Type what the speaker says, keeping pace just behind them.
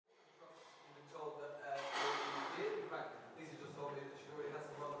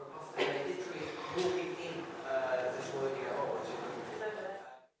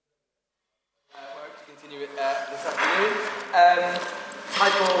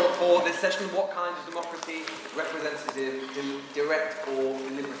for this session, what kind of democracy, representative, direct or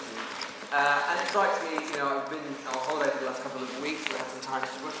deliberative? And it strikes me, I've been on holiday for the last couple of weeks, we had some time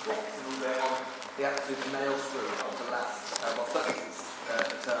to reflect a little bit on the absolute maelstrom of the last, certainly since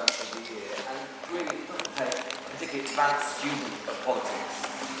the turn of the year, and really it doesn't take a particularly advanced student of politics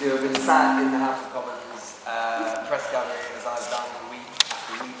to have been sat in the House of Commons, press gathering as I've done week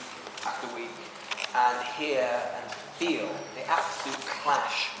after week after week, and hear and feel the absolute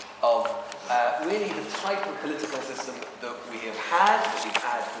clash of really the type of political system that we have had, that we've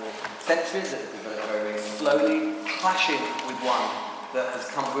had for centuries, that has developed very, very slowly, clashing with one that has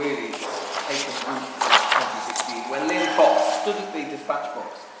come really taken root since 2016, when Liam Fox stood at the dispatch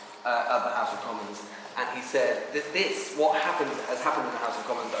box of the House of Commons, and he said that what has happened in the House of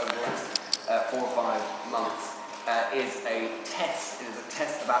Commons over the last 4 or 5 months is a test. It is a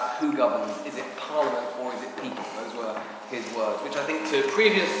test about who governs. Is it Parliament or is it people? Those were his words, which I think to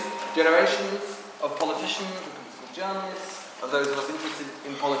previous generations of politicians, of political journalists, of those of us interested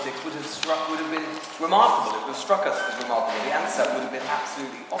in politics would have been remarkable. It would have struck us as remarkable. The answer would have been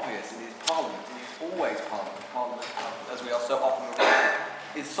absolutely obvious. It is Parliament. It is always Parliament. Parliament, as we are so often reminded,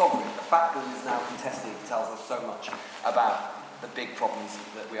 is sovereign. The fact that it is now contested tells us so much about the big problems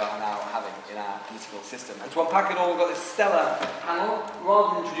that we are now having in our political system. And to unpack it all, we've got this stellar panel.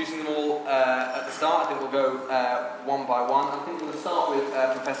 Rather than introducing them all at the start, I think we'll go one by one. I think we're going to start with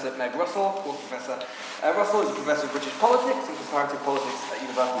Professor Meg Russell. Of course, Professor Russell is a Professor of British Politics and Comparative Politics at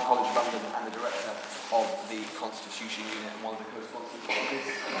University College London and the Director of the Constitution Unit and one of the co-sponsors of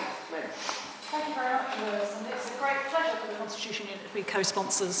this. Meg. Thank you very much, Lewis, and it's a great pleasure for the Constitution Unit to be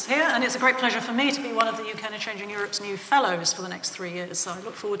co-sponsors here, and it's a great pleasure for me to be one of the UK and Changing Europe's new fellows for the next 3 years, so I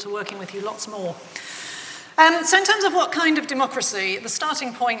look forward to working with you lots more. So in terms of what kind of democracy, the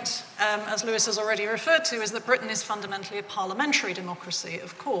starting point, as Lewis has already referred to, is that Britain is fundamentally a parliamentary democracy,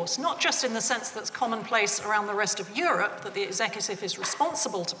 of course, not just in the sense that's commonplace around the rest of Europe, that the executive is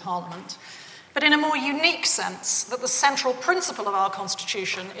responsible to Parliament, but in a more unique sense, that the central principle of our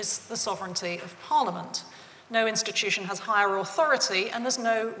constitution is the sovereignty of Parliament. No institution has higher authority, and there's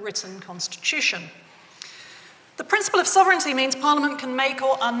no written constitution. The principle of sovereignty means Parliament can make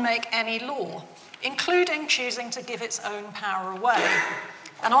or unmake any law, including choosing to give its own power away.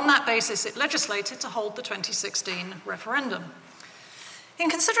 And on that basis, it legislated to hold the 2016 referendum. In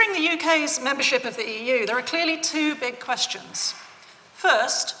considering the UK's membership of the EU, there are clearly 2 big questions.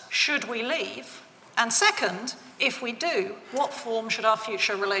 First, should we leave? And second, if we do, what form should our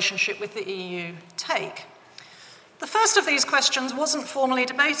future relationship with the EU take? The first of these questions wasn't formally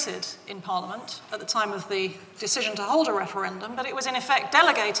debated in Parliament at the time of the decision to hold a referendum, but it was in effect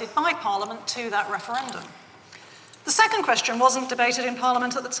delegated by Parliament to that referendum. The second question wasn't debated in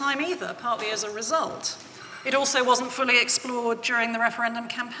Parliament at the time either, partly as a result. It also wasn't fully explored during the referendum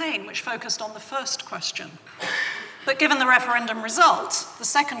campaign, which focused on the first question. But given the referendum result, the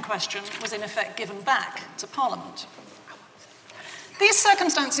second question was in effect given back to Parliament. These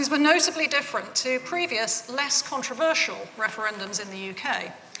circumstances were notably different to previous, less controversial referendums in the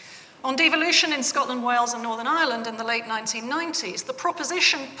UK. On devolution in Scotland, Wales and Northern Ireland in the late 1990s, the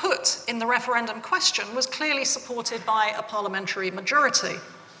proposition put in the referendum question was clearly supported by a parliamentary majority.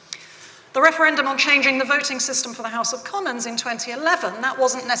 The referendum on changing the voting system for the House of Commons in 2011, that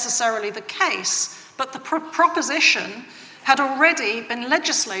wasn't necessarily the case, but the proposition had already been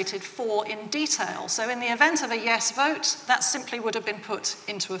legislated for in detail. So in the event of a yes vote, that simply would have been put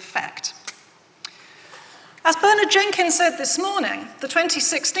into effect. As Bernard Jenkins said this morning, the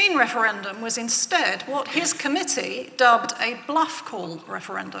 2016 referendum was instead what his committee dubbed a bluff call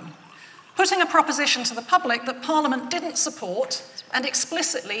referendum, putting a proposition to the public that Parliament didn't support and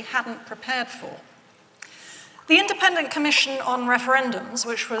explicitly hadn't prepared for. The Independent Commission on Referendums,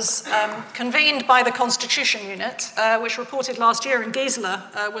 which was convened by the Constitution Unit, which reported last year, and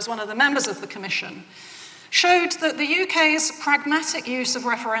Gisela was one of the members of the Commission, showed that the UK's pragmatic use of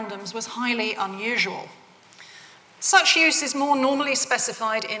referendums was highly unusual. Such use is more normally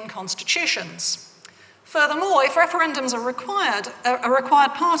specified in constitutions. Furthermore, if referendums are a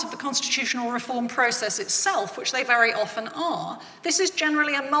required part of the constitutional reform process itself, which they very often are, this is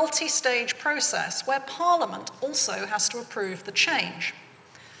generally a multi-stage process where Parliament also has to approve the change.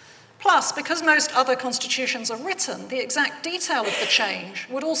 Plus, because most other constitutions are written, the exact detail of the change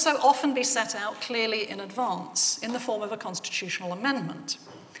would also often be set out clearly in advance in the form of a constitutional amendment.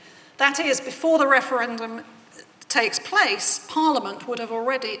 That is, before the referendum takes place, Parliament would have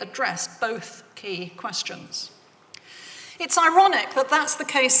already addressed both key questions. It's ironic that that's the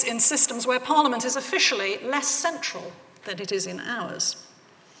case in systems where Parliament is officially less central than it is in ours.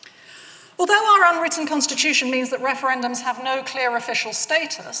 Although our unwritten constitution means that referendums have no clear official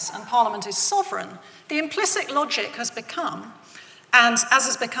status and Parliament is sovereign, the implicit logic has become, and as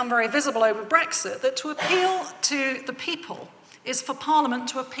has become very visible over Brexit, that to appeal to the people is for Parliament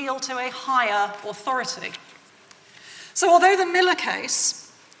to appeal to a higher authority. So although the Miller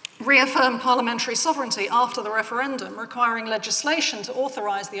case reaffirmed parliamentary sovereignty after the referendum, requiring legislation to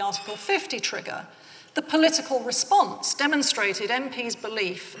authorise the Article 50 trigger, the political response demonstrated MPs'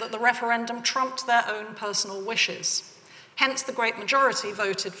 belief that the referendum trumped their own personal wishes. Hence, the great majority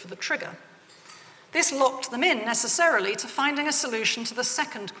voted for the trigger. This locked them in necessarily to finding a solution to the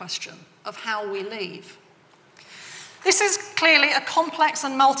second question of how we leave. This is clearly a complex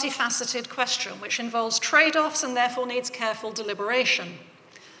and multifaceted question which involves trade-offs and therefore needs careful deliberation.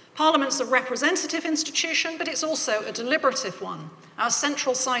 Parliament's a representative institution, but it's also a deliberative one, our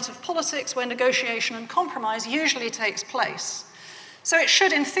central site of politics where negotiation and compromise usually takes place. So it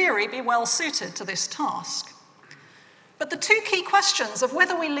should, in theory, be well suited to this task. But the two key questions of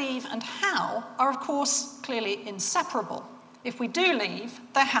whether we leave and how are, of course, clearly inseparable. If we do leave,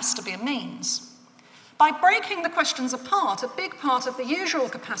 there has to be a means. By breaking the questions apart, a big part of the usual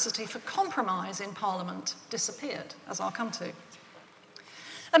capacity for compromise in Parliament disappeared, as I'll come to.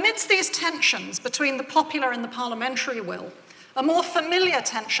 Amidst these tensions between the popular and the parliamentary will, a more familiar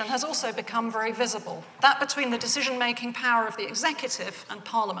tension has also become very visible, that between the decision-making power of the executive and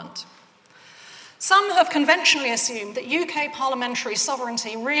Parliament. Some have conventionally assumed that UK parliamentary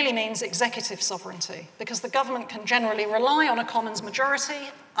sovereignty really means executive sovereignty, because the government can generally rely on a Commons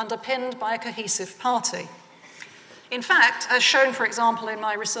majority underpinned by a cohesive party. In fact, as shown, for example, in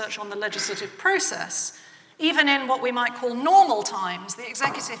my research on the legislative process, even in what we might call normal times, the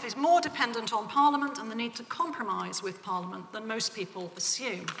executive is more dependent on Parliament and the need to compromise with Parliament than most people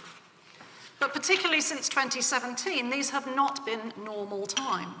assume. But particularly since 2017, these have not been normal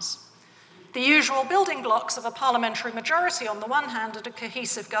times. The usual building blocks of a parliamentary majority on the one hand and a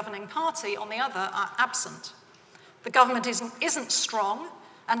cohesive governing party on the other are absent. The government isn't strong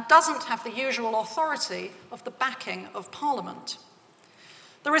and doesn't have the usual authority of the backing of Parliament.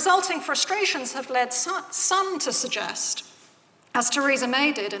 The resulting frustrations have led some to suggest, as Theresa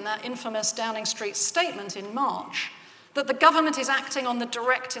May did in that infamous Downing Street statement in March, that the government is acting on the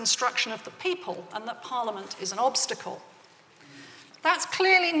direct instruction of the people and that Parliament is an obstacle. That's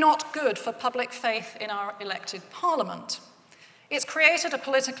clearly not good for public faith in our elected Parliament. It's created a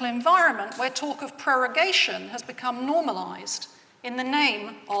political environment where talk of prorogation has become normalised in the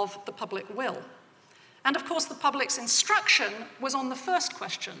name of the public will. And of course, the public's instruction was on the first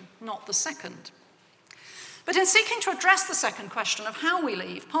question, not the second. But in seeking to address the second question of how we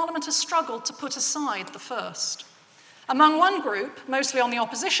leave, Parliament has struggled to put aside the first. Among one group, mostly on the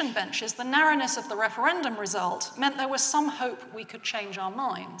opposition benches, the narrowness of the referendum result meant there was some hope we could change our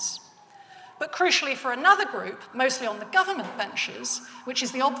minds. But crucially for another group, mostly on the government benches, which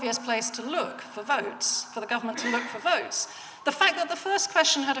is the obvious place to look for votes, for the government to look for votes, the fact that the first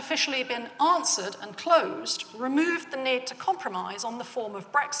question had officially been answered and closed removed the need to compromise on the form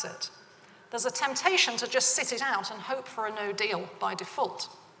of Brexit. There's a temptation to just sit it out and hope for a no deal by default.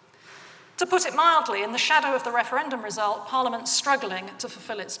 To put it mildly, in the shadow of the referendum result, Parliament's struggling to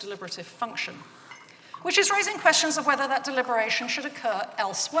fulfil its deliberative function, which is raising questions of whether that deliberation should occur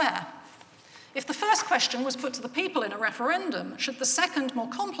elsewhere. If the first question was put to the people in a referendum, should the second, more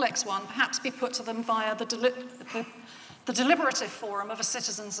complex one perhaps be put to them via the deliberative forum of a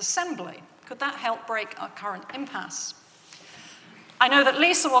citizens' assembly? Could that help break our current impasse? I know that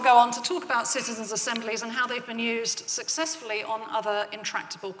Lisa will go on to talk about citizens' assemblies and how they've been used successfully on other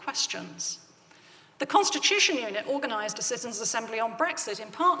intractable questions. The Constitution Unit organised a citizens' assembly on Brexit in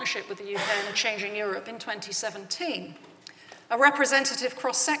partnership with the UK and a Changing Europe in 2017. A representative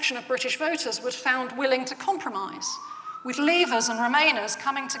cross-section of British voters was found willing to compromise, with Leavers and Remainers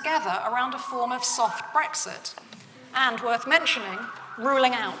coming together around a form of soft Brexit, and, worth mentioning,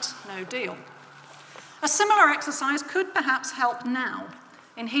 ruling out no deal. A similar exercise could perhaps help now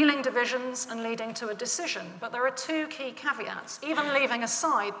in healing divisions and leading to a decision, but there are two key caveats, even leaving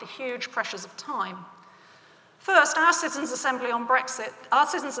aside the huge pressures of time. First, our Citizens' Assembly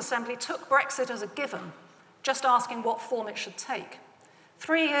took Brexit as a given, just asking what form it should take.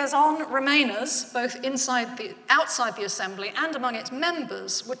 3 years on, Remainers, both outside the Assembly and among its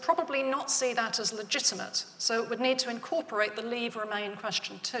members, would probably not see that as legitimate, so it would need to incorporate the Leave-Remain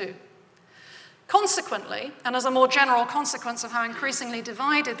question too. Consequently, and as a more general consequence of how increasingly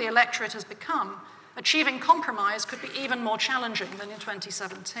divided the electorate has become, achieving compromise could be even more challenging than in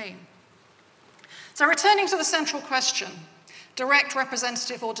 2017. So returning to the central question, direct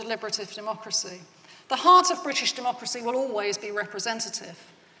representative or deliberative democracy, the heart of British democracy will always be representative.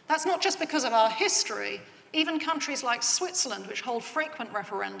 That's not just because of our history. Even countries like Switzerland, which hold frequent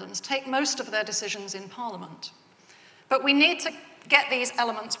referendums, take most of their decisions in Parliament. But we need to get these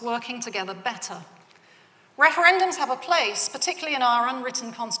elements working together better. Referendums have a place, particularly in our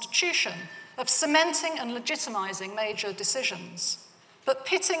unwritten constitution, of cementing and legitimising major decisions. But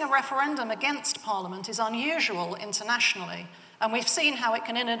pitting a referendum against Parliament is unusual internationally, and we've seen how it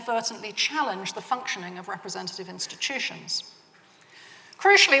can inadvertently challenge the functioning of representative institutions.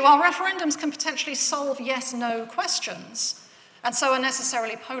 Crucially, while referendums can potentially solve yes-no questions, and so are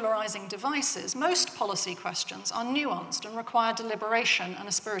necessarily polarising devices, most policy questions are nuanced and require deliberation and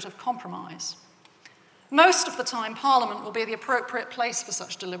a spirit of compromise. Most of the time, Parliament will be the appropriate place for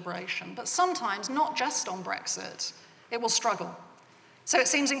such deliberation, but sometimes, not just on Brexit, it will struggle. So it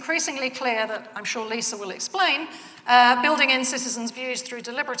seems increasingly clear that, I'm sure Lisa will explain, building in citizens' views through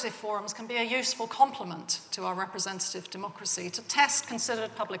deliberative forums can be a useful complement to our representative democracy to test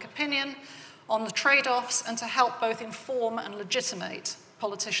considered public opinion on the trade-offs and to help both inform and legitimate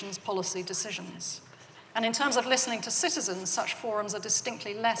politicians' policy decisions. And in terms of listening to citizens, such forums are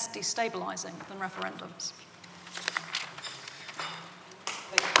distinctly less destabilising than referendums.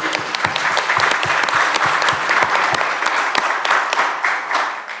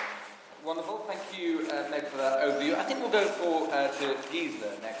 Wonderful, thank you, Meg, for that overview. I think we'll go to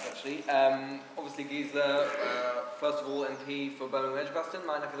Gisela next, actually. Obviously, Gisela, first of all, MP for Birmingham Edgbaston,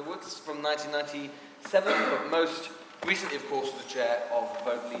 my neck of the woods, from 1997, but most recently, of course, was the chair of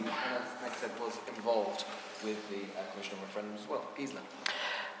Vote Leave, and as Meg said, was involved with the Commission on Referendum as well. Gisela.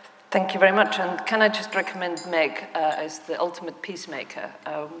 Thank you very much, and can I just recommend Meg as the ultimate peacemaker?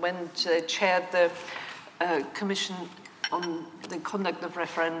 When she chaired the Commission on the conduct of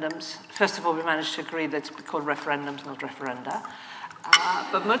referendums, first of all, we managed to agree that it's called referendums, not referenda.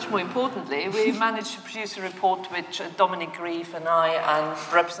 But much more importantly, we managed to produce a report which Dominic Grieve and I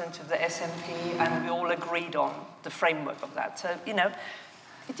and representative of the SNP, and we all agreed on the framework of that. So, you know,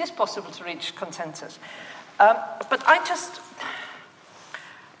 it is possible to reach consensus. But I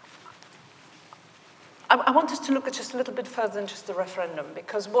want us to look at just a little bit further than just the referendum,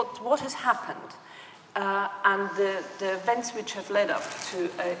 because what has happened and the events which have led up to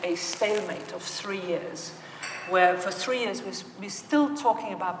a stalemate of 3 years, where for 3 years we're still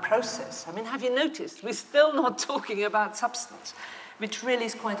talking about process. I mean, have you noticed? We're still not talking about substance, which really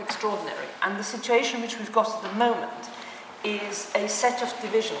is quite extraordinary. And the situation which we've got at the moment is a set of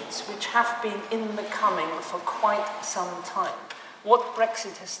divisions which have been in the coming for quite some time. What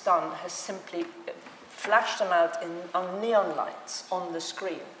Brexit has done has simply flashed them out on neon lights on the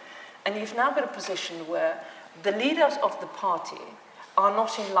screen. And you've now got a position where the leaders of the party are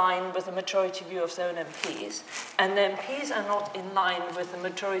not in line with the majority view of their own MPs, and the MPs are not in line with the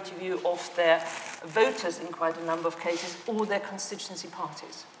majority view of their voters in quite a number of cases, or their constituency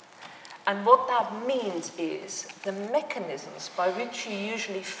parties. And what that means is the mechanisms by which you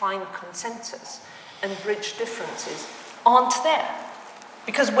usually find consensus and bridge differences aren't there.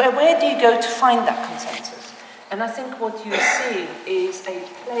 Because where do you go to find that consensus? And I think what you're seeing is a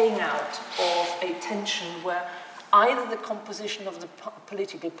playing out of a tension where either the composition of the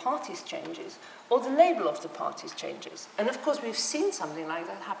political parties changes or the label of the parties changes. And of course, we've seen something like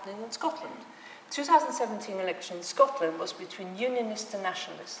that happening in Scotland. The 2017 election in Scotland was between unionists and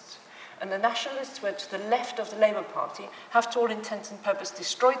nationalists. And the nationalists were to the left of the Labour Party, have to all intents and purpose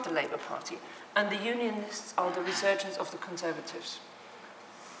destroyed the Labour Party, and the unionists are the resurgence of the Conservatives.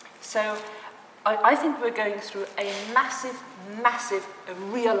 So I think we're going through a massive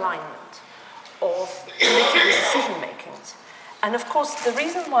realignment of political decision-makings. And of course, the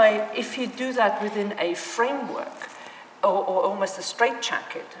reason why, if you do that within a framework, or almost a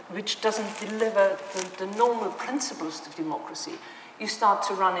straitjacket, which doesn't deliver the normal principles of democracy, you start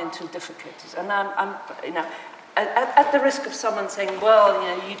to run into difficulties. And I'm you know, at the risk of someone saying, well,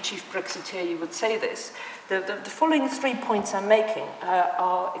 you know, you chief Brexiteer, you would say this, the following 3 points I'm making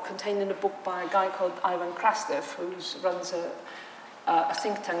are contained in a book by a guy called Ivan Krastev, who runs a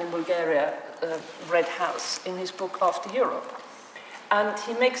think tank in Bulgaria, Red House, in his book After Europe. And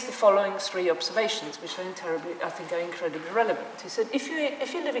he makes the following 3 observations, which I think are incredibly relevant. He said, if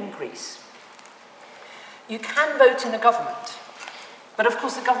you live in Greece, you can vote in a government, but of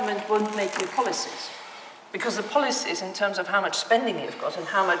course the government won't make you policies, because the policies in terms of how much spending you've got and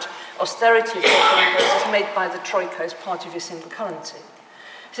how much austerity you've got is made by the Troika as part of your single currency.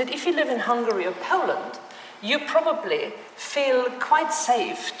 He said, if you live in Hungary or Poland, you probably feel quite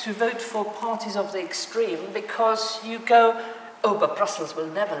safe to vote for parties of the extreme because you go, oh, but Brussels will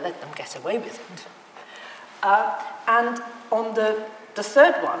never let them get away with it. And on the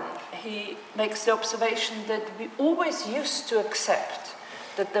third one, he makes the observation that we always used to accept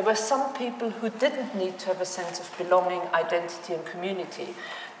that there were some people who didn't need to have a sense of belonging, identity, and community.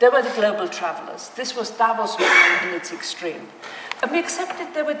 They were the global travelers. This was Davos movement in its extreme. And we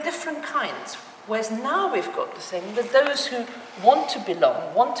accepted there were different kinds, whereas now we've got the thing that those who want to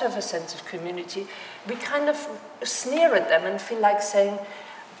belong, want to have a sense of community, we kind of sneer at them and feel like saying,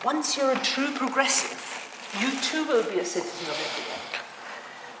 once you're a true progressive, you too will be a citizen of India.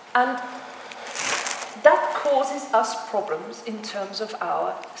 And that causes us problems in terms of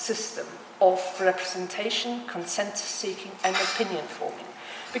our system of representation, consensus seeking, and opinion forming.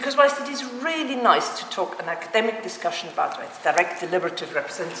 Because whilst it is really nice to talk an academic discussion about rights, direct, deliberative,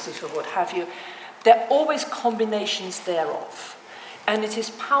 representative, or what have you, there are always combinations thereof. And it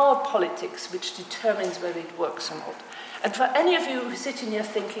is power politics which determines whether it works or not. And for any of you who sit in here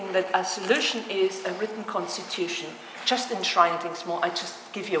thinking that our solution is a written constitution, just enshrine things more, I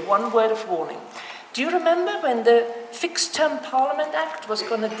just give you one word of warning. Do you remember when the Fixed Term Parliament Act was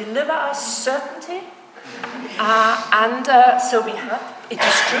going to deliver us certainty? So we had, it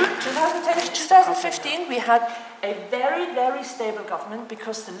is true, 2010 to 2015, we had a very, very stable government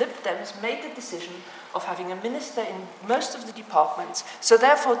because the Lib Dems made the decision of having a minister in most of the departments. So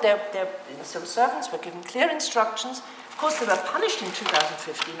therefore, their civil servants were given clear instructions. Of course, they were punished in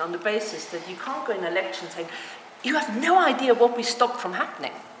 2015 on the basis that you can't go in election saying, you have no idea what we stopped from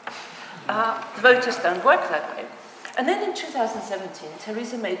happening. The voters don't work that way. And then in 2017,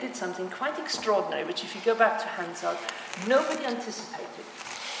 Theresa May did something quite extraordinary, which if you go back to Hansard, nobody anticipated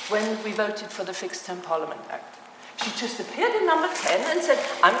when we voted for the Fixed Term Parliament Act. She just appeared in number 10 and said,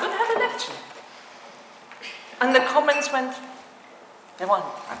 I'm going to have an election. And the comments went, they won.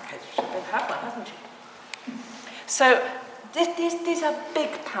 Okay, she better have one, hasn't she? So these are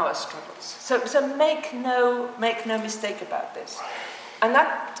big power struggles. So make no mistake about this. And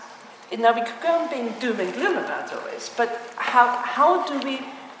that, now we could go on being doom and gloom about all this, but how do we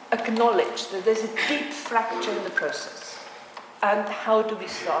acknowledge that there's a deep fracture in the process? And how do we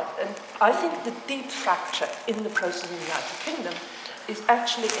start? And I think the deep fracture in the process in the United Kingdom is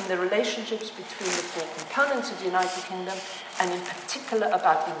actually in the relationships between the four components of the United Kingdom, and in particular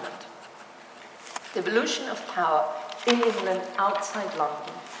about England. The evolution of power in England outside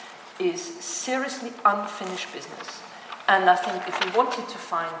London is seriously unfinished business. And I think if you wanted to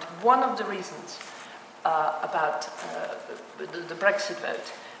find one of the reasons about the Brexit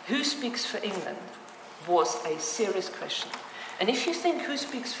vote, who speaks for England was a serious question. And if you think who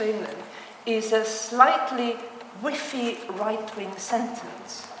speaks for England is a slightly whiffy right-wing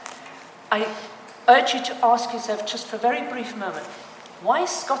sentence, I urge you to ask yourself just for a very brief moment, why is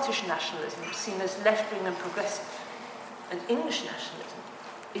Scottish nationalism seen as left-wing and progressive, and English nationalism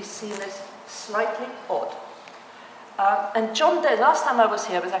is seen as slightly odd? And John Denham, last time I was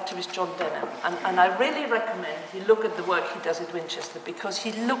here was activist John Denham, and I really recommend you look at the work he does at Winchester, because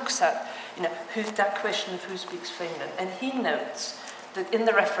he looks at, that question of who speaks for England, and he notes that in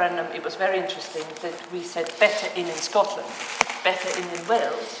the referendum it was very interesting that we said better in Scotland, better in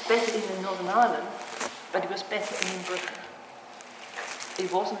Wales, better in Northern Ireland, but it was better in Britain.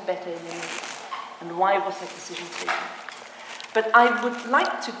 It wasn't better in England. And why was that decision taken? But I would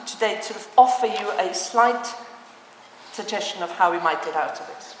like to today sort of offer you a slight suggestion of how we might get out of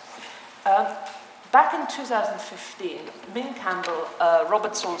this. Back in 2015, Min Campbell,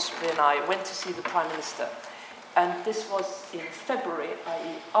 Robert Salisbury and I went to see the Prime Minister. And this was in February,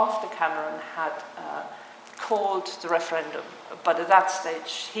 i.e. after Cameron had called the referendum. But at that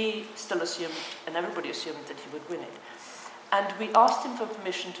stage, he still assumed, and everybody assumed, that he would win it. And we asked him for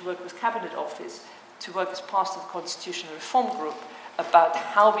permission to work with Cabinet Office, to work as part of the Constitutional Reform Group, about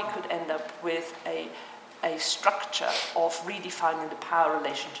how we could end up with a structure of redefining the power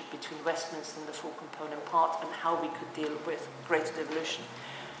relationship between Westminster and the four component parts, and how we could deal with greater devolution.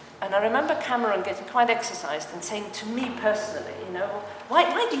 And I remember Cameron getting quite exercised and saying to me personally,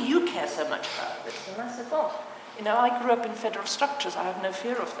 why do you care so much about this? And I said, well, I grew up in federal structures, I have no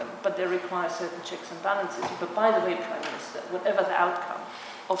fear of them, but they require certain checks and balances. But by the way, Prime Minister, whatever the outcome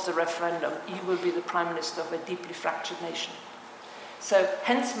of the referendum, you will be the Prime Minister of a deeply fractured nation. So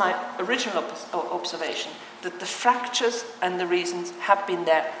hence my original observation that the fractures and the reasons have been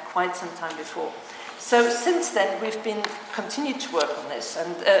there quite some time before. So since then, we've continued to work on this,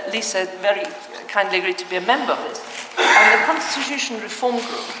 and Lisa very kindly agreed to be a member of this. And the Constitution Reform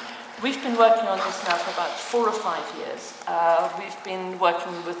Group, we've been working on this now for about 4 or 5 years. We've been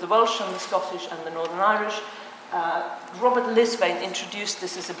working with the Welsh and the Scottish and the Northern Irish. Robert Lisvane introduced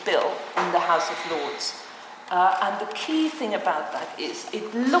this as a bill in the House of Lords. And the key thing about that is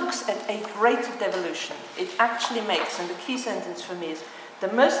it looks at a greater devolution. It actually makes, and the key sentence for me is,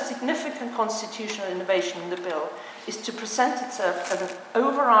 The most significant constitutional innovation in the bill is to present itself as an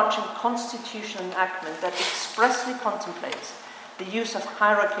overarching constitutional enactment that expressly contemplates the use of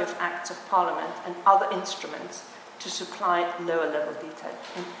hierarchy of acts of Parliament and other instruments to supply lower-level detail.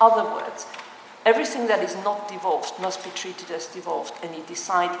 In other words, everything that is not devolved must be treated as devolved, and you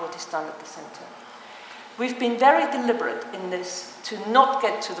decide what is done at the centre. We've been very deliberate in this to not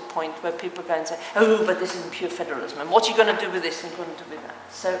get to the point where people go and say, oh, but this isn't pure federalism, and what are you going to do with this and going to do with that?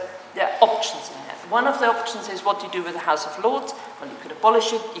 So there are options in there. One of the options is what do you do with the House of Lords? Well, you could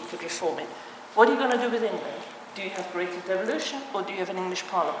abolish it, you could reform it. What are you going to do with England? Do you have greater devolution, or do you have an English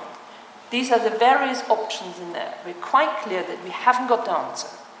Parliament? These are the various options in there. We're quite clear that we haven't got the answer.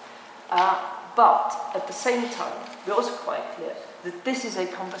 But at the same time, we're also quite clear that this is a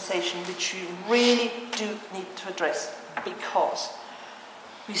conversation which we really do need to address, because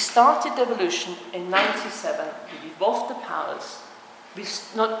we started devolution in 1997, we devolved the powers.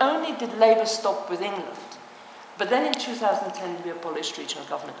 Not only did Labour stop with England, but then in 2010 we abolished regional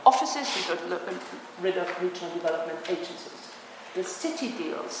government offices, we got rid of regional development agencies. The city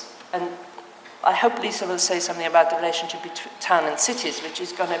deals, and I hope Lisa will say something about the relationship between town and cities, which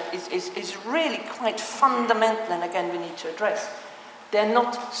is really quite fundamental, and again we need to address. They're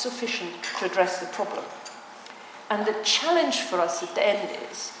not sufficient to address the problem. And the challenge for us at the end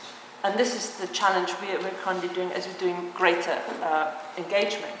is, and this is the challenge we're currently doing as we're doing greater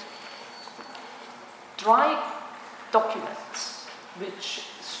engagement, dry documents which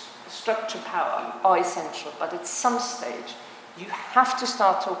structure power are essential, but at some stage you have to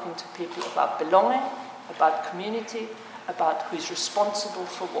start talking to people about belonging, about community, about who is responsible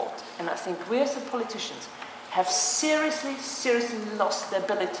for what. And I think we as the politicians have seriously lost the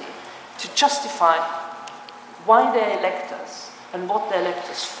ability to justify why they elect us and what they elect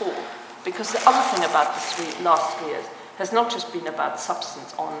us for. Because the other thing about the last 3 years has not just been about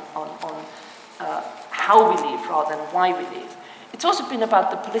substance on how we live rather than why we live. It's also been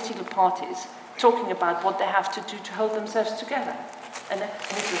about the political parties talking about what they have to do to hold themselves together. And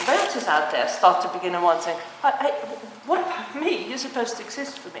if the voters out there start to begin at once saying, what about me? You're supposed to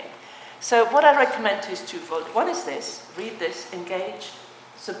exist for me. So what I recommend to you is twofold. One is this, read this, engage,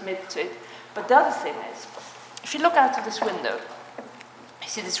 submit to it. But the other thing is, if you look out of this window, you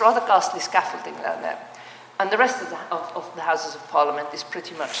see this rather ghastly scaffolding down there. And the rest of the Houses of Parliament is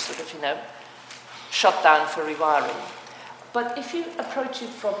pretty much sort of, shut down for rewiring. But if you approach it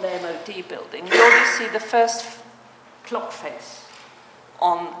from the MOD building, you already see the first clock face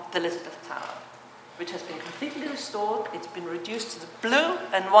on the Elizabeth Tower, which has been completely restored. It's been reduced to the blue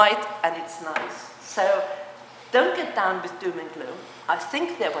and white, and it's nice. So don't get down with doom and gloom. I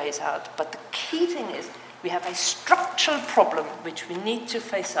think there are ways out, but the key thing is we have a structural problem which we need to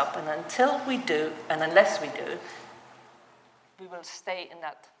face up, and until we do, and unless we do, we will stay in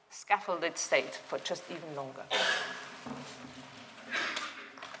that scaffolded state for just even longer.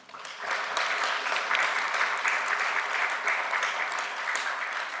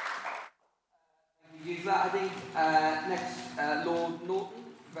 Gisela, I think next, Lord Norton,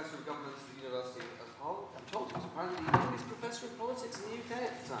 Professor of Governance at the University as Hull. I'm told he was apparently the youngest professor of politics in the UK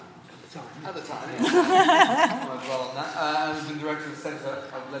at the time. At the time, yeah. Well on that. And has been Director of the Centre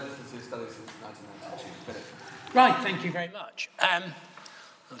of Legislative Studies since 1992. Right, thank you very much.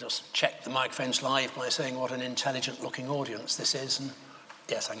 I'll just check the microphone's live by saying what an intelligent-looking audience this is. And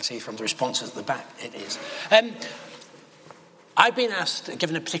yes, I can see from the responses at the back it is. I've been asked,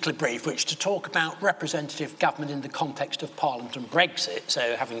 given a particular brief, which to talk about representative government in the context of Parliament and Brexit.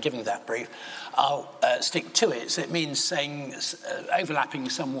 So having given that brief, I'll stick to it. So it means saying, overlapping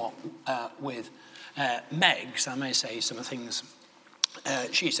somewhat with Meg, so I may say some of the things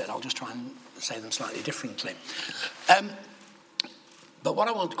she said. I'll just try and say them slightly differently. But what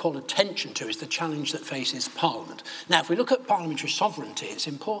I want to call attention to is the challenge that faces Parliament. Now, if we look at parliamentary sovereignty, it's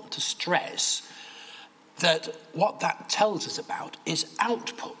important to stress that what that tells us about is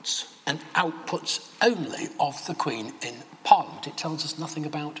outputs, and outputs only of the Queen in Parliament. It tells us nothing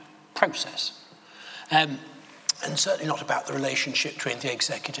about process, and certainly not about the relationship between the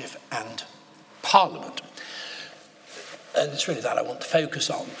executive and Parliament. And it's really that I want to focus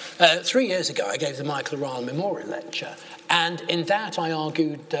on. 3 years ago, I gave the Michael O'Reilly Memorial Lecture, and in that I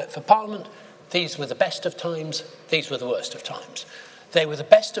argued that for Parliament, these were the best of times, these were the worst of times. They were the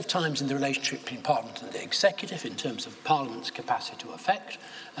best of times in the relationship between Parliament and the Executive in terms of Parliament's capacity to affect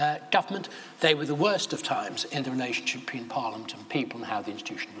government. They were the worst of times in the relationship between Parliament and people and how the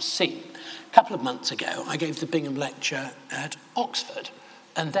institution was seen. A couple of months ago, I gave the Bingham Lecture at Oxford,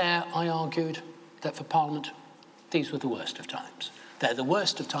 and there I argued that for Parliament, these were the worst of times. They're the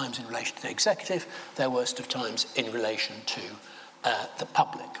worst of times in relation to the Executive, they're worst of times in relation to the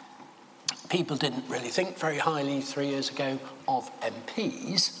public. People didn't really think very highly 3 years ago of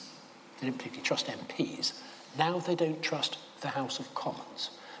MPs. They didn't particularly trust MPs. Now they don't trust the House of Commons.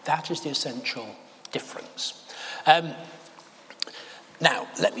 That is the essential difference. Now,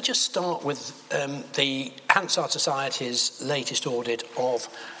 let me just start with the Hansard Society's latest audit of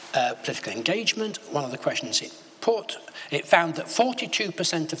political engagement. One of the questions it found that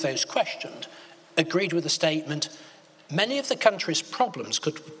 42% of those questioned agreed with the statement, many of the country's problems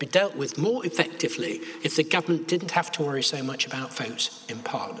could be dealt with more effectively if the government didn't have to worry so much about votes in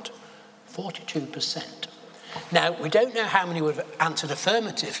Parliament. 42%. Now, we don't know how many would have answered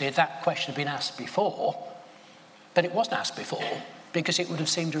affirmatively if that question had been asked before, but it wasn't asked before because it would have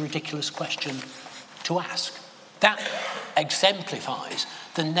seemed a ridiculous question to ask. That exemplifies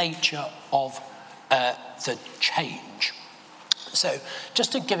the nature of the change. So,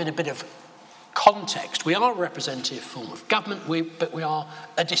 just to give it a bit of context, we are a representative form of government, but we are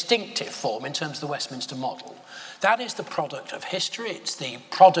a distinctive form in terms of the Westminster model. That is the product of history. It's the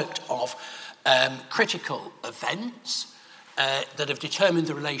product of critical events that have determined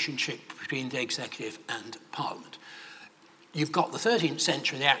the relationship between the executive and Parliament. You've got the 13th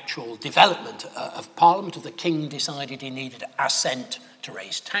century, the actual development of Parliament, of the king decided he needed assent to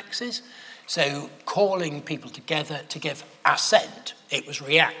raise taxes. So calling people together to give assent, it was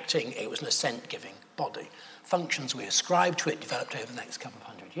reacting, it was an assent-giving body. Functions we ascribed to it developed over the next couple of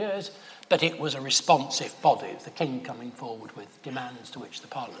hundred years, but it was a responsive body, the king coming forward with demands to which the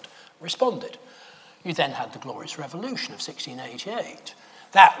Parliament responded. You then had the Glorious Revolution of 1688.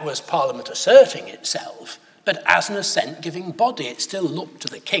 That was Parliament asserting itself, but as an assent-giving body, it still looked to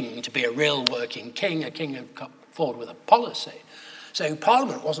the king to be a real working king, a king who come forward with a policy. So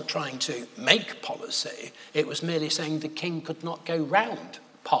Parliament wasn't trying to make policy, it was merely saying the king could not go round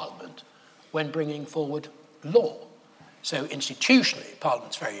Parliament when bringing forward law. So institutionally,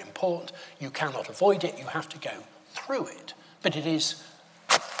 Parliament's very important. You cannot avoid it, you have to go through it. But it is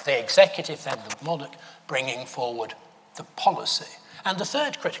the executive, then the monarch, bringing forward the policy. And the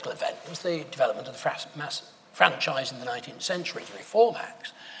third critical event was the development of the franchise in the 19th century, the Reform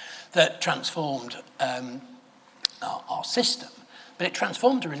Acts, that transformed our system. But it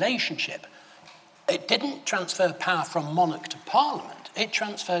transformed a relationship. It didn't transfer power from monarch to Parliament. It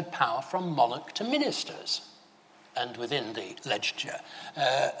transferred power from monarch to ministers. And within the legislature,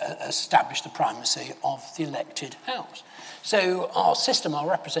 established the primacy of the elected House. So our system, our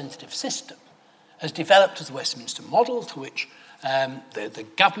representative system, has developed as the Westminster model to which the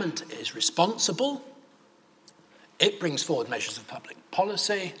government is responsible. It brings forward measures of public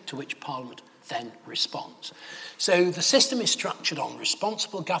policy to which Parliament then responds. So the system is structured on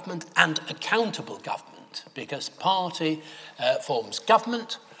responsible government and accountable government because party forms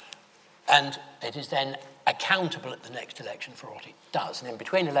government and it is then accountable at the next election for what it does. And in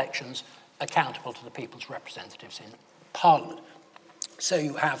between elections, accountable to the people's representatives in Parliament. So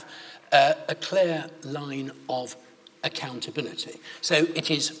you have a clear line of accountability. So it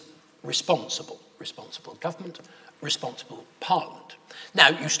is responsible government, responsible Parliament. Now,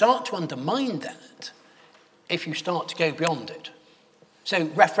 you start to undermine that if you start to go beyond it. So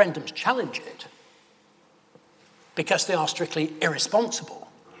referendums challenge it because they are strictly irresponsible.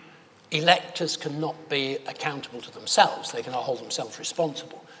 Electors cannot be accountable to themselves. They cannot hold themselves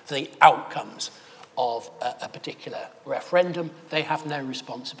responsible for the outcomes of a particular referendum. They have no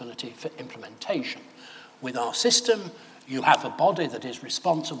responsibility for implementation. With our system, you have a body that is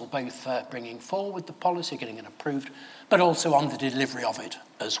responsible both for bringing forward the policy, getting it approved, but also on the delivery of it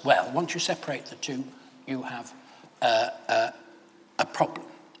as well. Once you separate the two, you have a problem.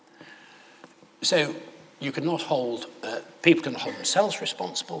 So you cannot hold, people cannot hold themselves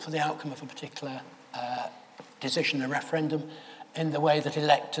responsible for the outcome of a particular decision in a referendum in the way that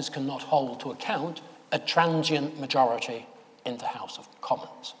electors cannot hold to account a transient majority in the House of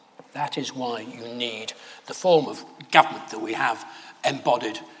Commons. That is why you need the form of government that we have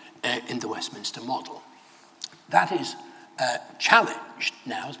embodied in the Westminster model. That is challenged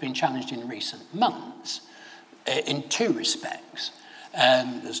now, has been challenged in recent months in two respects.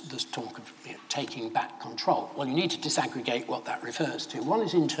 There's talk of taking back control. Well, you need to disaggregate what that refers to. One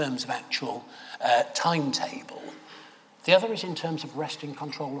is in terms of actual timetable. The other is in terms of wresting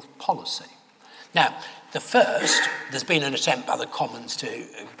control of policy. Now, the first, there's been an attempt by the Commons to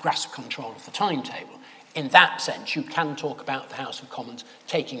grasp control of the timetable. In that sense, you can talk about the House of Commons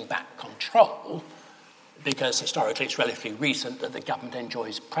taking back control because historically it's relatively recent that the government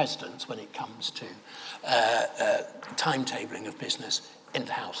enjoys precedence when it comes to timetabling of business in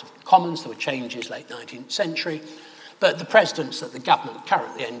the House of Commons. There were changes late 19th century, but the precedence that the government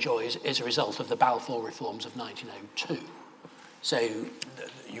currently enjoys is a result of the Balfour reforms of 1902. So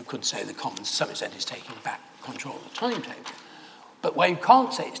you could say the Commons, to some extent, is taking back control of the timetable. But where you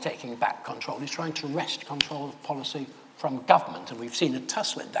can't say it's taking back control is trying to wrest control of policy from government, and we've seen a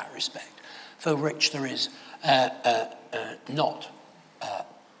tussle in that respect, for which there is not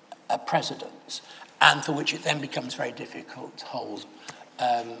a precedence, and for which it then becomes very difficult to hold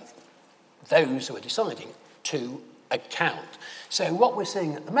those who are deciding to account. So what we're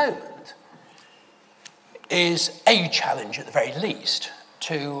seeing at the moment is a challenge, at the very least,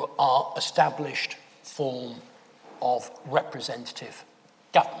 to our established form of representative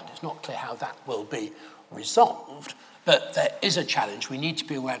government. It's not clear how that will be resolved, but there is a challenge. We need to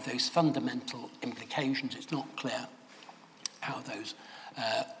be aware of those fundamental implications. It's not clear how those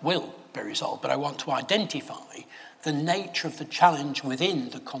will be resolved, but I want to identify the nature of the challenge within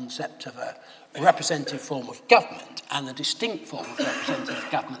the concept of a representative form of government and the distinct form of representative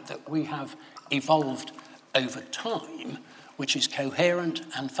government that we have evolved over time, which is coherent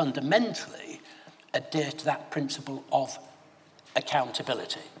and fundamentally adhere to that principle of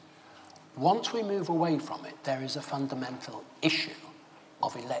accountability. Once we move away from it, there is a fundamental issue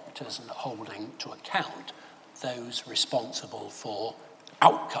of electors and holding to account those responsible for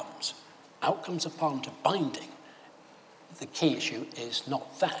outcomes. Outcomes of Parliament are binding. The key issue is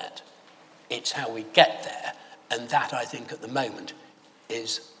not that, it's how we get there, and that, I think, at the moment,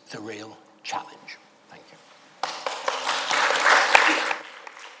 is the real challenge. Thank you.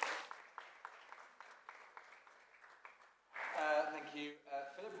 Thank you,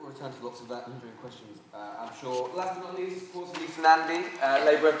 Philip. We'll return to lots of that during questions, I'm sure. Last but not least, of course, Lisa Nandy,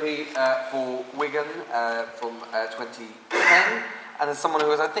 Labour MP for Wigan from 2010. And as someone who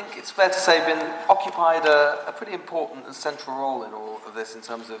has, I think it's fair to say, been occupied a pretty important and central role in all of this in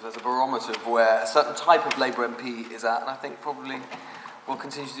terms of as a barometer of where a certain type of Labour MP is at, and I think probably will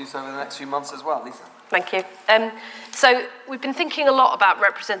continue to do so over the next few months as well. Lisa. Thank you. So we've been thinking a lot about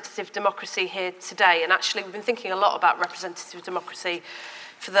representative democracy here today, and actually we've been thinking a lot about representative democracy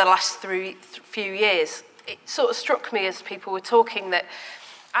for the last few years. It sort of struck me as people were talking that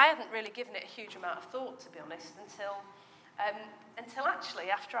I hadn't really given it a huge amount of thought, to be honest, until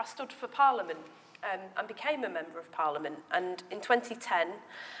actually after I stood for Parliament and became a Member of Parliament. And in 2010,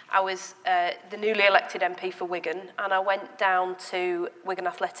 I was the newly elected MP for Wigan, and I went down to Wigan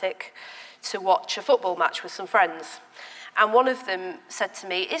Athletic to watch a football match with some friends. And one of them said to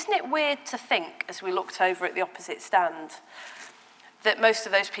me, "Isn't it weird to think, as we looked over at the opposite stand, that most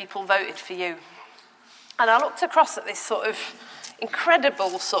of those people voted for you?" And I looked across at this sort of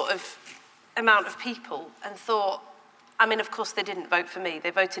incredible sort of amount of people and thought, I mean, of course, they didn't vote for me.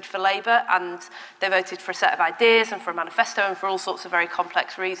 They voted for Labour, and they voted for a set of ideas and for a manifesto and for all sorts of very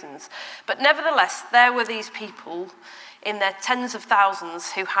complex reasons. But nevertheless, there were these people in their tens of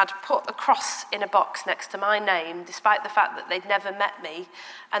thousands who had put a cross in a box next to my name, despite the fact that they'd never met me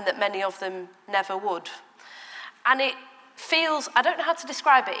and that many of them never would. And it feels, I don't know how to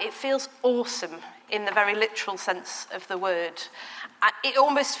describe it, it feels awesome in the very literal sense of the word. It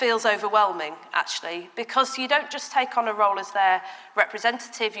almost feels overwhelming, actually, because you don't just take on a role as their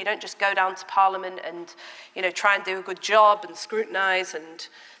representative, you don't just go down to Parliament and, try and do a good job and scrutinise and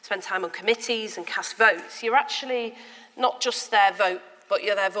spend time on committees and cast votes. You're actually not just their vote, but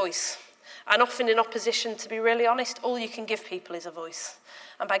you're their voice. And often in opposition, to be really honest, all you can give people is a voice.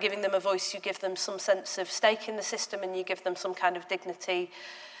 And by giving them a voice, you give them some sense of stake in the system and you give them some kind of dignity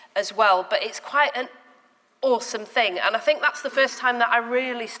as well. But it's quite an awesome thing. And I think that's the first time that I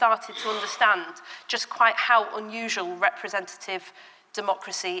really started to understand just quite how unusual representative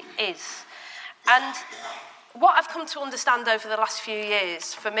democracy is. And what I've come to understand over the last few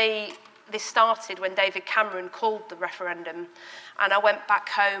years, for me, this started when David Cameron called the referendum, and I went back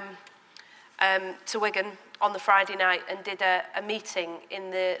home to Wigan on the Friday night and did a meeting in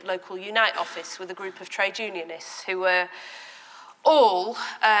the local Unite office with a group of trade unionists who were all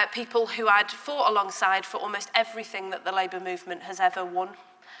people who I'd fought alongside for almost everything that the Labour movement has ever won,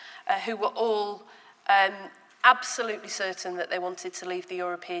 who were all absolutely certain that they wanted to leave the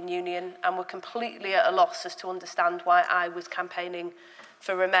European Union and were completely at a loss as to understand why I was campaigning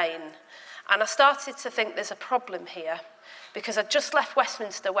for Remain. And I started to think there's a problem here, because I'd just left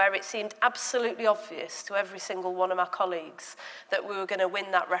Westminster where it seemed absolutely obvious to every single one of my colleagues that we were going to win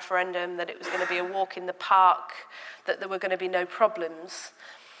that referendum, that it was going to be a walk in the park, that there were going to be no problems.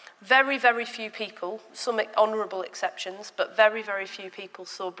 Very, very few people, some honourable exceptions, but very, very few people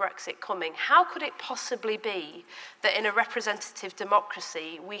saw Brexit coming. How could it possibly be that in a representative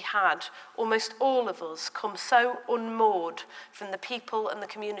democracy we had almost all of us come so unmoored from the people and the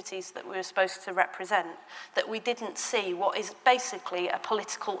communities that we were supposed to represent that we didn't see what is basically a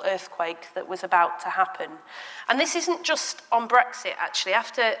political earthquake that was about to happen? And this isn't just on Brexit, actually.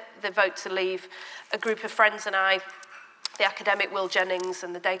 After the vote to leave, a group of friends and I, the academic Will Jennings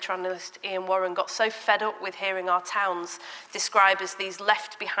and the data analyst Ian Warren, got so fed up with hearing our towns described as these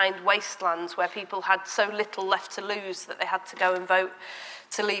left-behind wastelands where people had so little left to lose that they had to go and vote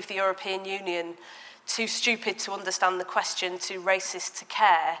to leave the European Union, too stupid to understand the question, too racist to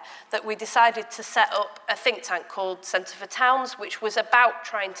care, that we decided to set up a think tank called Centre for Towns, which was about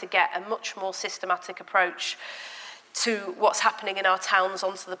trying to get a much more systematic approach to what's happening in our towns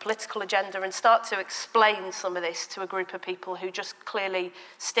onto the political agenda and start to explain some of this to a group of people who just clearly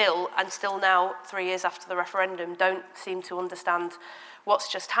still now, 3 years after the referendum, don't seem to understand what's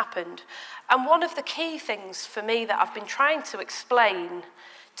just happened. And one of the key things for me that I've been trying to explain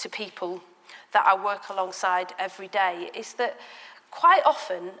to people that I work alongside every day is that quite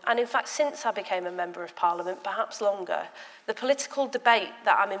often, and in fact since I became a Member of Parliament, perhaps longer, the political debate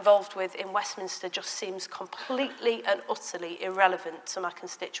that I'm involved with in Westminster just seems completely and utterly irrelevant to my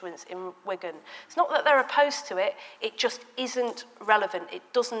constituents in Wigan. It's not that they're opposed to it, it just isn't relevant. It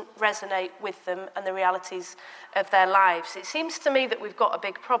doesn't resonate with them and the realities of their lives. It seems to me that we've got a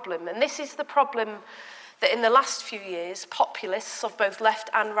big problem, and this is the problem that in the last few years, populists of both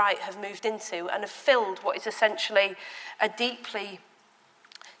left and right have moved into and have filled what is essentially a deeply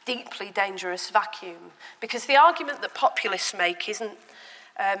dangerous vacuum. Because the argument that populists make is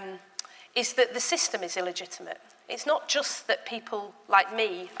that the system is illegitimate. It's not just that people like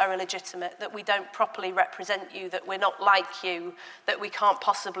me are illegitimate, that we don't properly represent you, that we're not like you, that we can't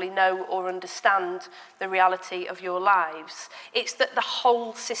possibly know or understand the reality of your lives. It's that the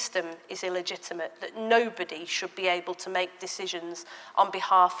whole system is illegitimate, that nobody should be able to make decisions on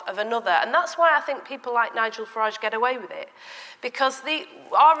behalf of another. And that's why I think people like Nigel Farage get away with it. Because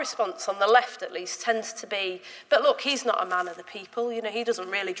our response on the left, at least, tends to be, but look, he's not a man of the people, you know, he doesn't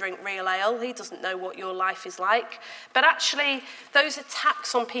really drink real ale, he doesn't know what your life is like. But actually, those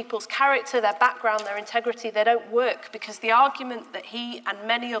attacks on people's character, their background, their integrity, they don't work, because the argument that he and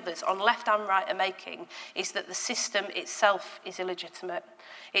many others on left and right are making is that the system itself is illegitimate.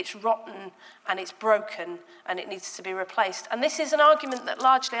 It's rotten and it's broken and it needs to be replaced. And this is an argument that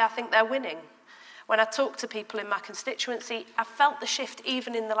largely I think they're winning. When I talk to people in my constituency, I've felt the shift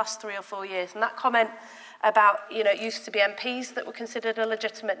even in the last 3 or 4 years. And that comment about, you know, it used to be MPs that were considered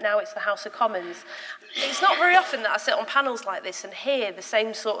illegitimate, now it's the House of Commons. It's not very often that I sit on panels like this and hear the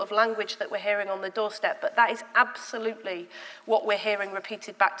same sort of language that we're hearing on the doorstep, but that is absolutely what we're hearing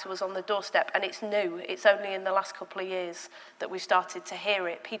repeated back to us on the doorstep, and it's new. It's only in the last couple of years that we've started to hear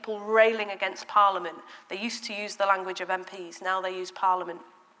it. People railing against Parliament. They used to use the language of MPs, now they use Parliament.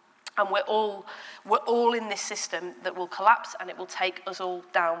 And we're all in this system that will collapse, and it will take us all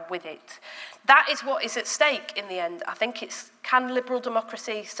down with it. That is what is at stake in the end. I think can liberal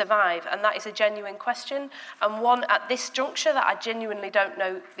democracy survive? And that is a genuine question, and one at this juncture that I genuinely don't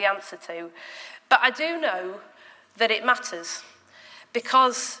know the answer to. But I do know that it matters,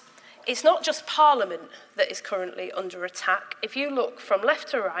 because it's not just Parliament that is currently under attack. If you look from left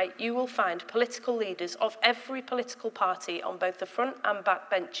to right, you will find political leaders of every political party on both the front and back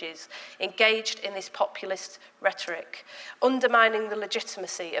benches engaged in this populist rhetoric, undermining the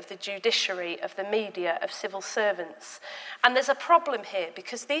legitimacy of the judiciary, of the media, of civil servants. And there's a problem here,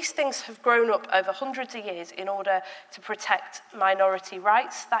 because these things have grown up over hundreds of years in order to protect minority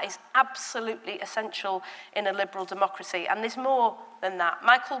rights. That is absolutely essential in a liberal democracy. And there's more than that.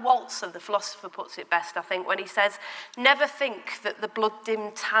 Michael Walzer, the philosopher, puts it best, I think, when he says, never think that the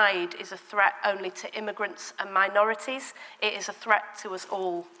blood-dimmed tide is a threat only to immigrants and minorities. It is a threat to us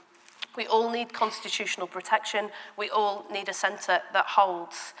all. We all need constitutional protection. We all need a centre that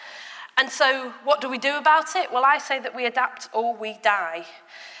holds. And so what do we do about it? Well, I say that we adapt or we die.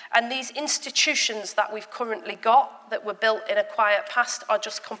 And these institutions that we've currently got, that were built in a quiet past, are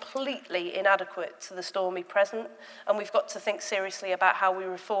just completely inadequate to the stormy present. And we've got to think seriously about how we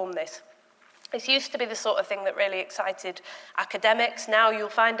reform this. This used to be the sort of thing that really excited academics. Now you'll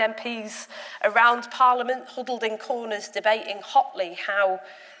find MPs around Parliament huddled in corners debating hotly how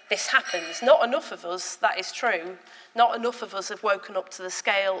this happens. Not enough of us, that is true, not enough of us have woken up to the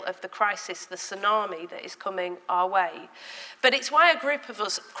scale of the crisis, the tsunami that is coming our way. But it's why a group of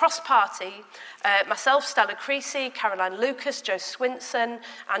us, cross-party, myself, Stella Creasy, Caroline Lucas, Joe Swinson,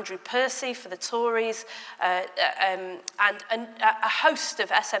 Andrew Percy for the Tories, and a host of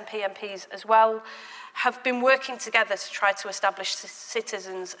SNP MPs as well, have been working together to try to establish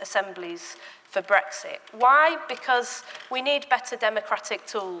citizens' assemblies for Brexit. Why? Because we need better democratic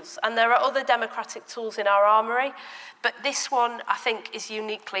tools, and there are other democratic tools in our armoury, but this one, I think, is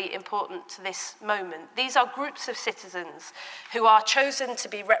uniquely important to this moment. These are groups of citizens who are chosen to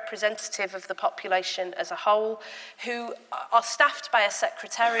be representative of the population as a whole, who are staffed by a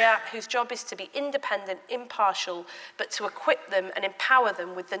secretariat whose job is to be independent, impartial, but to equip them and empower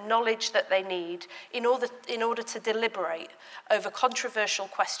them with the knowledge that they need in order to deliberate over controversial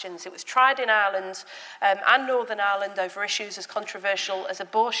questions. It was tried in Ireland and Northern Ireland over issues as controversial as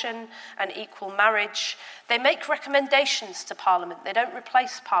abortion and equal marriage. They make recommendations to Parliament. They don't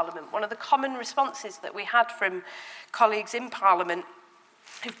replace Parliament. One of the common responses that we had from colleagues in Parliament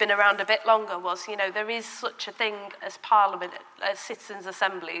who've been around a bit longer was, you know, there is such a thing as Parliament, as citizens'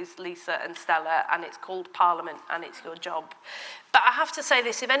 assemblies, Lisa and Stella, and it's called Parliament and it's your job. But I have to say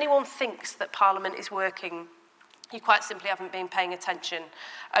this, if anyone thinks that Parliament is working, you quite simply haven't been paying attention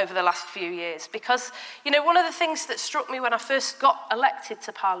over the last few years. Because, you know, one of the things that struck me when I first got elected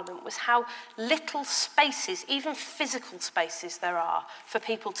to Parliament was how little spaces, even physical spaces, there are for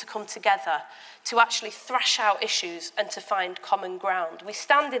people to come together to actually thrash out issues and to find common ground. We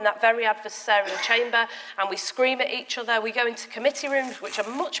stand in that very adversarial chamber and we scream at each other. We go into committee rooms, which are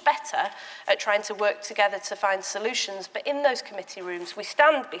much better at trying to work together to find solutions. But in those committee rooms, we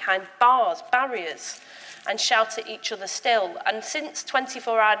stand behind bars, barriers, and shout at each other still. And since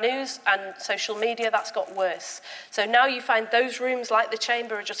 24-hour news and social media, that's got worse. So now you find those rooms, like the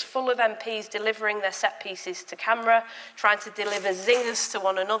chamber, are just full of MPs delivering their set pieces to camera, trying to deliver zingers to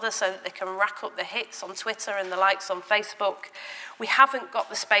one another so that they can rack up the hits on Twitter and the likes on Facebook. We haven't got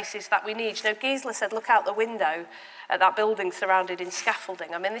the spaces that we need. You know, Gisela said, look out the window at that building surrounded in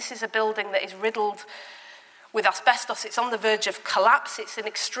scaffolding. I mean, this is a building that is riddled with asbestos. It's on the verge of collapse. It's an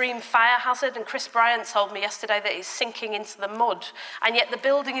extreme fire hazard, and Chris Bryant told me yesterday that it's sinking into the mud, and yet the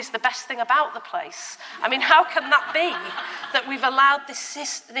building is the best thing about the place. I mean, how can that be, that we've allowed this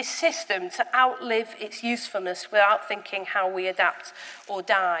system to outlive its usefulness without thinking how we adapt or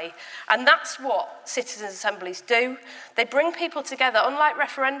die? And that's what citizens' assemblies do. They bring people together, unlike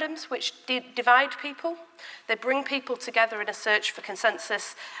referendums, which divide people. They bring people together in a search for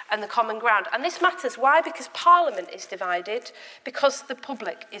consensus and the common ground. And this matters. Why? Because Parliament is divided, because the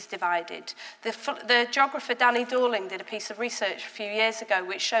public is divided. The geographer Danny Dorling did a piece of research a few years ago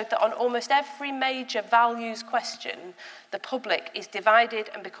which showed that on almost every major values question, the public is divided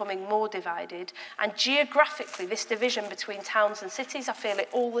and becoming more divided. And geographically, this division between towns and cities, I feel it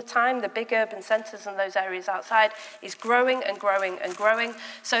all the time, the big urban centres and those areas outside, is growing and growing and growing,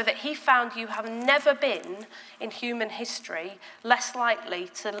 so that he found you have never been in human history less likely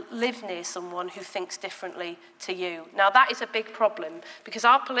to live near someone who thinks differently to you. Now, that is a big problem, because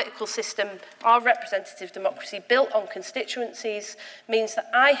our political system, our representative democracy built on constituencies, means that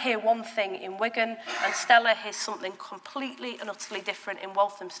I hear one thing in Wigan and Stella hears something completely and utterly different in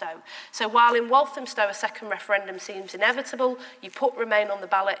Walthamstow. So while in Walthamstow a second referendum seems inevitable, you put Remain on the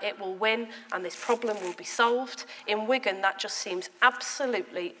ballot, it will win, and this problem will be solved. In Wigan, that just seems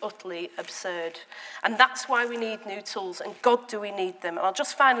absolutely, utterly absurd. And that's why we need new tools, and God, do we need them. And I'll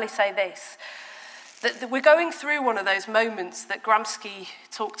just finally say this, that we're going through one of those moments that Gramsci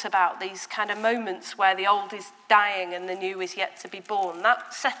talked about, these kind of moments where the old is dying and the new is yet to be born.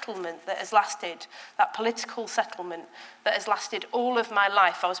 That settlement that has lasted, that political settlement that has lasted all of my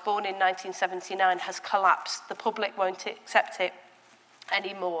life, I was born in 1979, has collapsed. The public won't accept it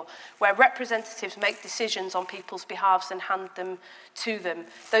anymore, where representatives make decisions on people's behalves and hand them to them.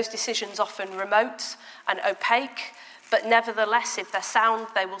 Those decisions often remote and opaque, but nevertheless, if they're sound,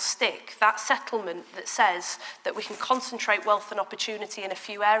 they will stick. That settlement that says that we can concentrate wealth and opportunity in a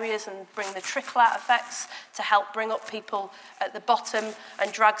few areas and bring the trickle-out effects to help bring up people at the bottom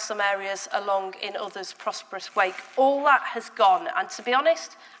and drag some areas along in others' prosperous wake. All that has gone, and to be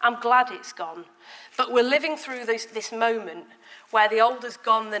honest, I'm glad it's gone. But we're living through this moment where the old is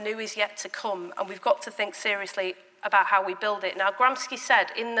gone, the new is yet to come, and we've got to think seriously about how we build it. Now, Gramsci said,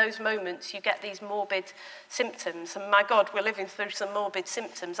 in those moments, you get these morbid symptoms. And my God, we're living through some morbid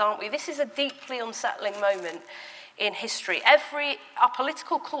symptoms, aren't we? This is a deeply unsettling moment in history. Our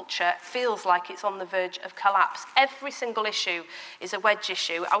political culture feels like it's on the verge of collapse. Every single issue is a wedge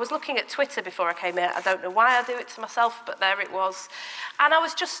issue. I was looking at Twitter before I came here. I don't know why I do it to myself, but there it was. And I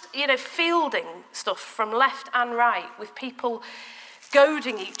was just, fielding stuff from left and right with people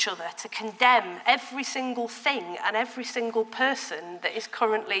goading each other to condemn every single thing and every single person that is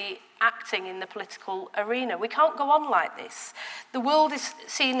currently acting in the political arena. We can't go on like this. The world is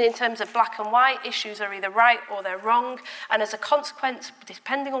seen in terms of black and white. Issues are either right or they're wrong. And as a consequence,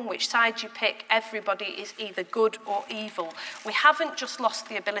 depending on which side you pick, everybody is either good or evil. We haven't just lost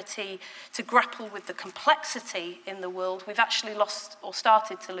the ability to grapple with the complexity in the world. We've actually lost or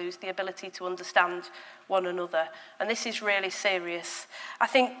started to lose the ability to understand one another. And this is really serious. I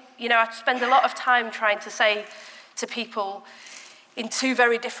think, I spend a lot of time trying to say to people, in two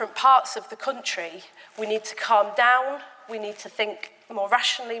very different parts of the country, we need to calm down, we need to think more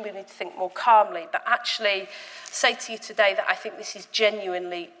rationally, we need to think more calmly, but actually say to you today that I think this is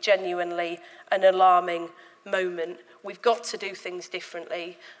genuinely an alarming moment. We've got to do things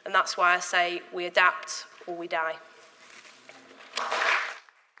differently, and that's why I say we adapt or we die.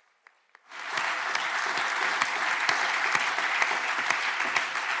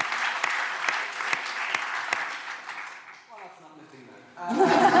 I'm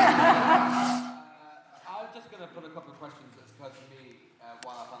just going to put a couple of questions that's occurred to me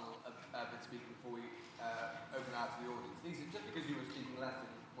while I've been speaking before we open out to the audience. These are just because you were speaking less than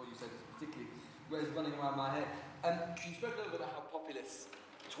what you said is particularly where it's running around my head. You spoke a little bit about how populists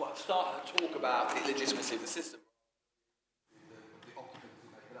started to talk about the illegitimacy of the system. The occupancy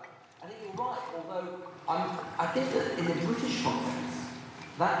they put up. I think you're right, although I think that in the British context,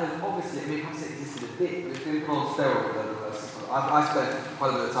 that has obviously, perhaps it existed a bit, but it's been put on steroids over the last 6 months. I spent quite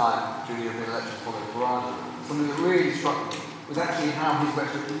a bit of time during the European elections following Farage. Something that really struck me was actually how his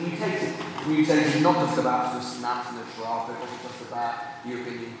rhetoric mutated. Mutated not just about sort of snaps and the draft, it wasn't just about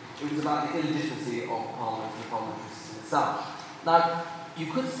European Union. It was about the illegitimacy of Parliament and the parliamentary system itself. Now, you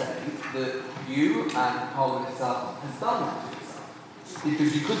could say that you and Parliament itself has done that to itself.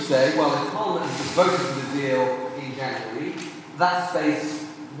 Because you could say, well, if Parliament had just voted for the deal in January, that space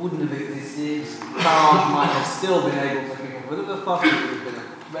wouldn't have existed. Farage might have still been able to pick up a bit of a fuss, it would have been a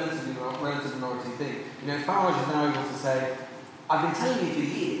relative minority thing. Farage is now able to say, I've been telling you for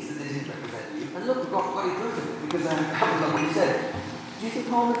years that they didn't represent you, and look, we've got bloody proof of it, because like what you said. Do you think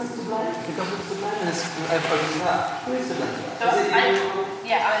Parliament is to blame? The government is to blame? And it's that. Who is to blame?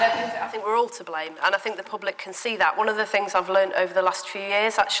 I think we're all to blame, and I think the public can see that. One of the things I've learned over the last few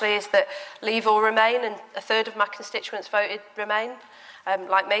years, actually, is that Leave or Remain, and a third of my constituents voted Remain,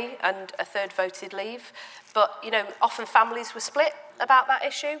 like me, and a third voted Leave. But, often families were split about that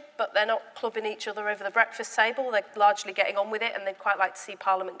issue, but they're not clubbing each other over the breakfast table. They're largely getting on with it, and they'd quite like to see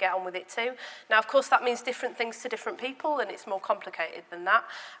Parliament get on with it too. Now, of course, that means different things to different people, and it's more complicated than that.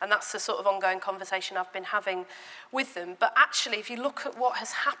 And that's the sort of ongoing conversation I've been having with them. But actually, if you look at what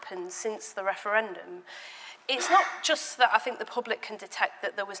has happened since the referendum, it's not just that I think the public can detect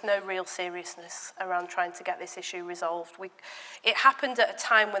that there was no real seriousness around trying to get this issue resolved. It happened at a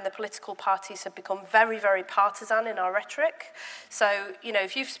time when the political parties had become very, very partisan in our rhetoric. So,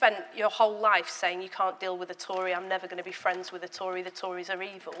 if you've spent your whole life saying you can't deal with a Tory, I'm never going to be friends with a Tory, the Tories are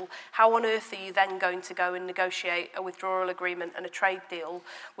evil, how on earth are you then going to go and negotiate a withdrawal agreement and a trade deal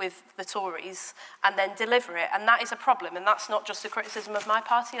with the Tories and then deliver it? And that is a problem, and that's not just a criticism of my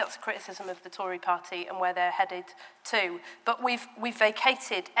party, that's a criticism of the Tory party and where they're headed to. But we've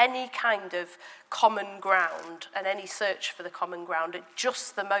vacated any kind of common ground and any search for the common ground at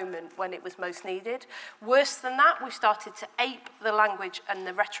just the moment when it was most needed. Worse than that, we've started to ape the language and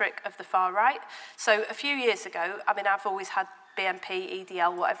the rhetoric of the far right. So a few years ago, I've always had BNP,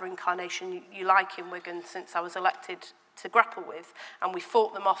 EDL, whatever incarnation you like in Wigan since I was elected to grapple with, and we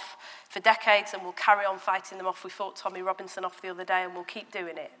fought them off for decades, and we'll carry on fighting them off. We fought Tommy Robinson off the other day, and we'll keep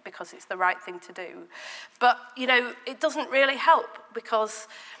doing it because it's the right thing to do. But, it doesn't really help, because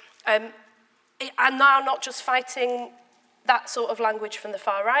I'm now not just fighting that sort of language from the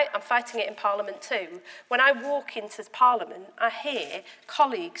far right, I'm fighting it in Parliament too. When I walk into Parliament, I hear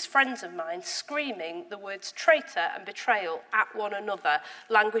colleagues, friends of mine, screaming the words traitor and betrayal at one another,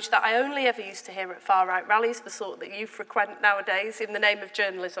 language that I only ever used to hear at far right rallies, the sort that you frequent nowadays, in the name of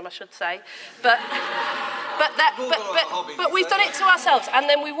journalism, I should say. But we've done it to ourselves, and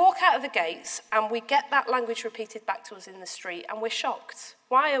then we walk out of the gates and we get that language repeated back to us in the street, and we're shocked.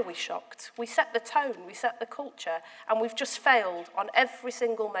 Why are we shocked? We set the tone, we set the culture, and we've just failed on every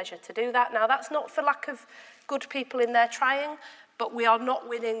single measure to do that. Now, that's not for lack of good people in there trying, but we are not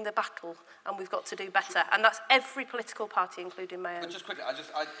winning the battle, and we've got to do better. And that's every political party, including my own. But just quickly, it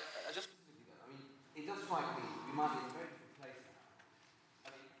does strike me, you might be in a very different place now.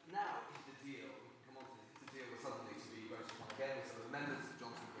 I mean, now is the deal, we can come on to this, it's the deal we're suddenly to be voted on again with some of the members of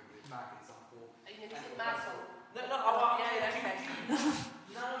Johnson bringing it back in some form. Are you going to my fault? No, okay.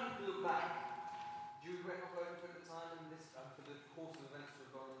 Now you can look back. Do you regret not voting for it at the time and this, for the course of events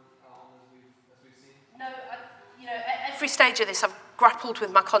that have gone on as we've seen? No, at every stage of this I've grappled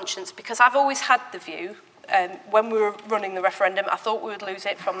with my conscience because I've always had the view, when we were running the referendum, I thought we would lose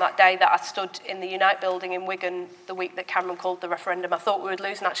it from that day that I stood in the Unite building in Wigan the week that Cameron called the referendum. I thought we would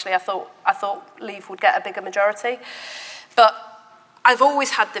lose, and actually I thought Leave would get a bigger majority. But I've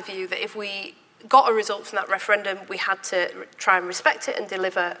always had the view that if we got a result from that referendum, we had to try and respect it and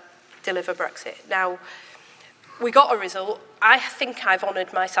deliver Brexit. Now, we got a result. I think I've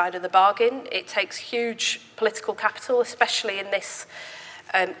honoured my side of the bargain. It takes huge political capital, especially in this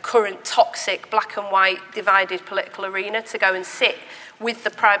current toxic, black and white, divided political arena, to go and sit with the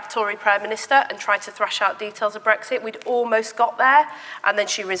Tory Prime Minister and try to thrash out details of Brexit. We'd almost got there, and then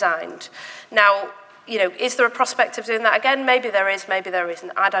she resigned. Now, is there a prospect of doing that again? Maybe there is, maybe there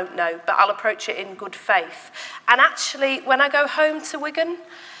isn't. I don't know, but I'll approach it in good faith. And actually, when I go home to Wigan,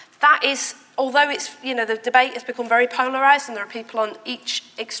 that is, although it's, the debate has become very polarised and there are people on each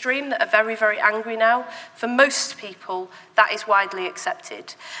extreme that are very, very angry now, for most people, that is widely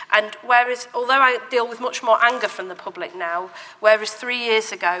accepted. And whereas, although I deal with much more anger from the public now, whereas 3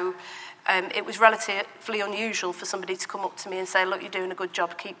 years ago, it was relatively unusual for somebody to come up to me and say, look, you're doing a good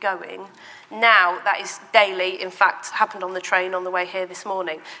job, keep going. Now, that is daily. In fact, happened on the train on the way here this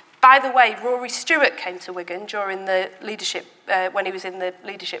morning. By the way, Rory Stuart came to Wigan during the leadership, when he was in the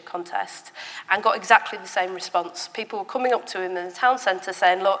leadership contest, and got exactly the same response. People were coming up to him in the town centre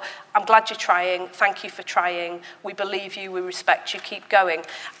saying, look, I'm glad you're trying, thank you for trying, we believe you, we respect you, keep going.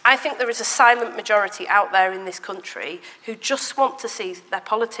 I think there is a silent majority out there in this country who just want to see their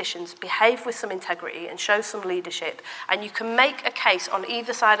politicians behave with some integrity and show some leadership, and you can make a case on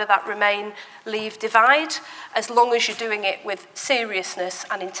either side of that Remain-Leave divide, as long as you're doing it with seriousness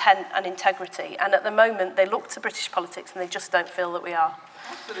and intent and integrity. And at the moment, they look to British politics and they just don't feel that we are.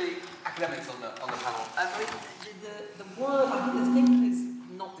 For the academics on the panel, the word, I think the thing that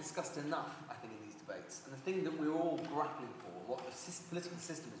is not discussed enough, I think, in these debates, and the thing that we're all grappling for, what the political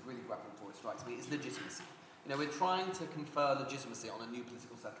system is really grappling for, it strikes me, is legitimacy. We're trying to confer legitimacy on a new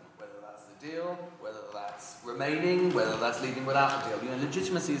political settlement, whether that's the deal, whether that's remaining, whether that's leaving without a deal.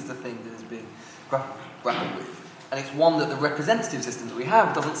 Legitimacy is the thing that is being grappled with. And it's one that the representative system that we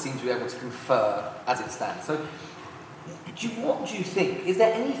have doesn't seem to be able to confer as it stands. So, what do you think? Is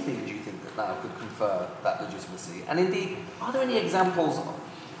there anything, do you think, that now could confer that legitimacy? And indeed, are there any examples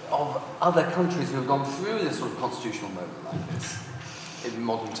of other countries who have gone through this sort of constitutional moment like this in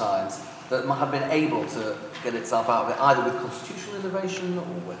modern times that might have been able to get itself out of it, either with constitutional innovation or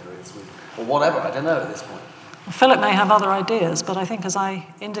whether it's with, or whatever, I don't know at this point? Philip may have other ideas, but I think, as I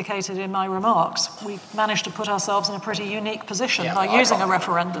indicated in my remarks, we've managed to put ourselves in a pretty unique position by using a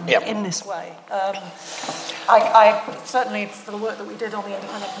referendum in this way. I certainly, for the work that we did on the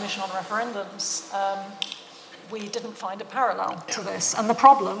Independent Commission on Referendums, we didn't find a parallel to this. And the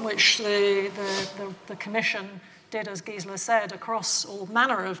problem, which the Commission did, as Gisela said, across all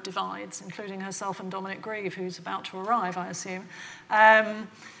manner of divides, including herself and Dominic Grieve, who's about to arrive, I assume,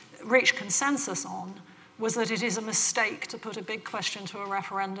 reached consensus on, was that it is a mistake to put a big question to a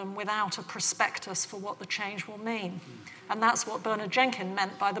referendum without a prospectus for what the change will mean. And that's what Bernard Jenkins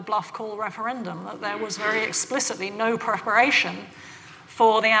meant by the bluff call referendum, that there was very explicitly no preparation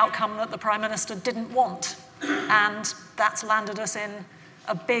for the outcome that the Prime Minister didn't want. And that's landed us in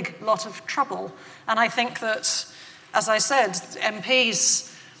a big lot of trouble. And I think that, as I said,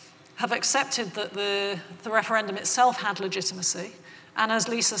 MPs have accepted that the referendum itself had legitimacy. And as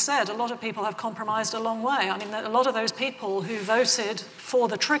Lisa said, a lot of people have compromised a long way. I mean, a lot of those people who voted for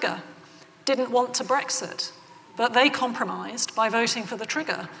the trigger didn't want to Brexit, but they compromised by voting for the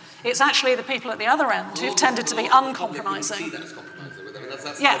trigger. It's actually the people at the other end who've tended to be uncompromising.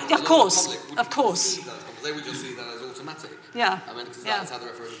 Yeah, of course. They would just see that as automatic. Yeah. I mean, because that's how the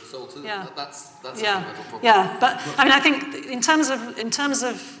referendum was sold to them. Yeah. That's a fundamental problem. Yeah, but I mean, I think in terms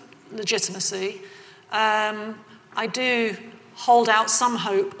of legitimacy, I do hold out some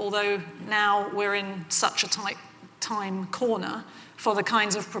hope, although now we're in such a tight time corner for the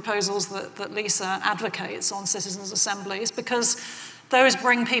kinds of proposals that Lisa advocates on citizens' assemblies, because those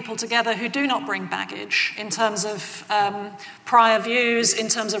bring people together who do not bring baggage in terms of prior views, in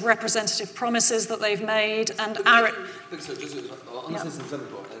terms of representative promises that they've made, and on the citizens' assembly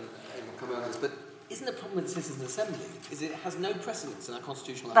point, and we'll come around this, but isn't the problem with the citizens' assembly is it has no precedence in our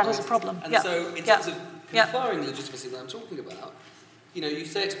constitutional apparatus? That is a problem. And so in terms of conferring legitimacy that I'm talking about, you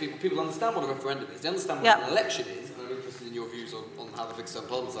say it to people, people understand what a referendum is, they understand what an election is, and I'm interested in your views on how the Fixed Term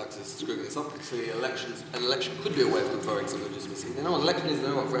Parliaments Act is screwing this up. Clearly, an election could be a way of conferring some legitimacy. They know what an election is, they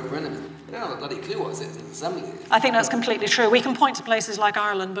know what a referendum is. They don't have a bloody clue what a citizens' assembly is. I think that's completely true. We can point to places like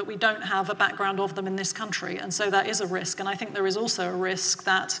Ireland, but we don't have a background of them in this country, and so that is a risk. And I think there is also a risk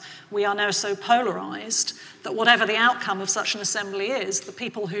that we are now so polarised that whatever the outcome of such an assembly is, the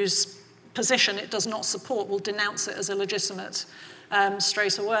people whose position it does not support will denounce it as illegitimate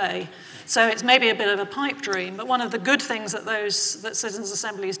straight away. So it's maybe a bit of a pipe dream, but one of the good things that citizens'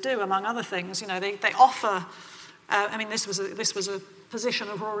 assemblies do, among other things, they offer. This was a position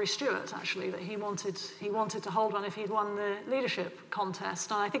of Rory Stuart, actually, that he wanted to hold one if he'd won the leadership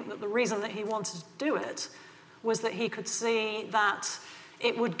contest. And I think that the reason that he wanted to do it was that he could see that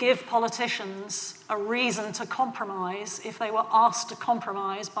it would give politicians a reason to compromise if they were asked to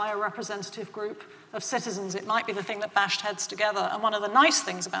compromise by a representative group of citizens. It might be the thing that bashed heads together. And one of the nice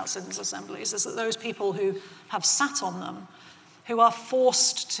things about citizens' assemblies is that those people who have sat on them, who are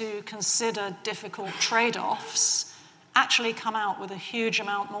forced to consider difficult trade-offs, actually come out with a huge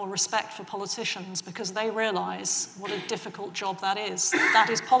amount more respect for politicians because they realise what a difficult job that is.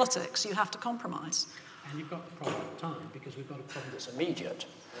 That is politics. You have to compromise. And you've got the problem of time, because we've got a problem that's immediate.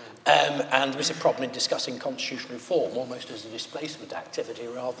 And there's a problem in discussing constitutional reform almost as a displacement activity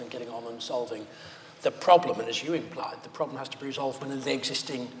rather than getting on and solving the problem. And as you implied, the problem has to be resolved within the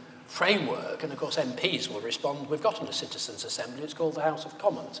existing framework. And of course, MPs will respond, we've got a citizens' assembly, it's called the House of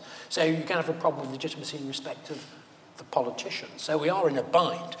Commons. So you can have a problem with legitimacy in respect of the politicians. So we are in a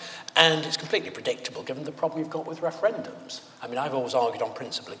bind. And it's completely predictable given the problem you've got with referendums. I mean, I've always argued on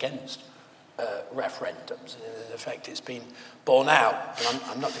principle against referendums, and in effect it's been borne out, and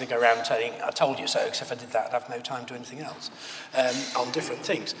I'm not going to go around saying I told you so, because if I did that I'd have no time to do anything else on different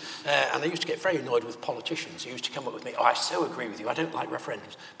things. And I used to get very annoyed with politicians who used to come up with me, I so agree with you, I don't like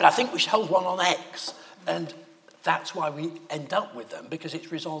referendums, but I think we should hold one on X, and that's why we end up with them, because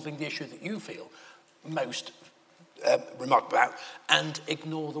it's resolving the issue that you feel most remarkable about, and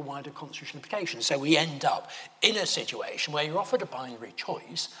ignore the wider constitutional implications. So we end up in a situation where you're offered a binary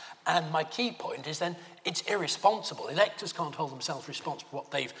choice, and my key point is then it's irresponsible. Electors can't hold themselves responsible for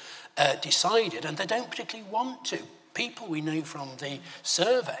what they've decided, and they don't particularly want to. People we know from the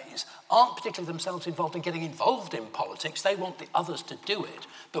surveys aren't particularly themselves involved in getting involved in politics. They want the others to do it.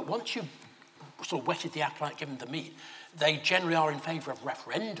 But once you've sort of whetted the appetite, given the meat, they generally are in favour of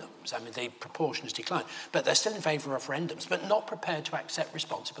referendums. I mean, the proportion has declined, but they're still in favour of referendums, but not prepared to accept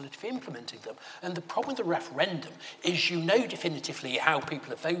responsibility for implementing them. And the problem with the referendum is you know definitively how people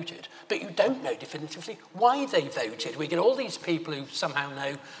have voted, but you don't know definitively why they voted. We get all these people who somehow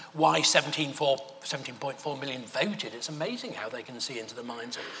know why 17.4 million voted. It's amazing how they can see into the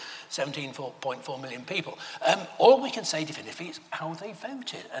minds of 17.4 million people. All we can say definitively is how they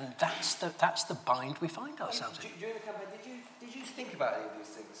voted, and that's the bind we find ourselves in. During the campaign, did you think about any of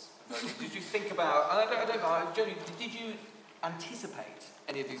these things? Did you think about, I don't know, Jodie, did you anticipate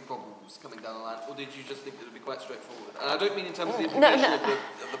any of these problems coming down the line, or did you just think that it would be quite straightforward? And I don't mean in terms of the implication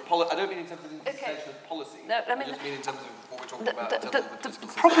of the policy, I don't mean in terms of the implication of policy, I just mean in terms of what we're talking about. The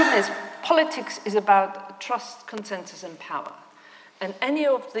problem is, politics is about trust, consensus and power. And any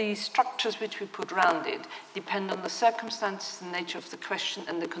of the structures which we put around it depend on the circumstances, the nature of the question,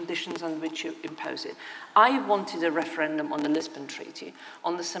 and the conditions on which you impose it. I wanted a referendum on the Lisbon Treaty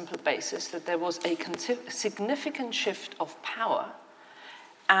on the simple basis that there was a significant shift of power,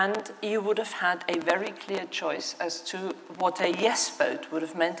 and you would have had a very clear choice as to what a yes vote would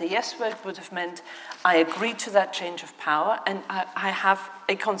have meant. A yes vote would have meant I agree to that change of power, and I have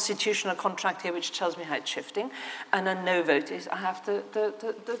a constitutional contract here which tells me how it's shifting, and a no vote is I have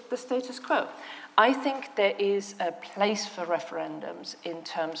the status quo. I think there is a place for referendums in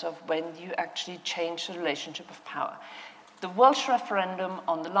terms of when you actually change the relationship of power. The Welsh referendum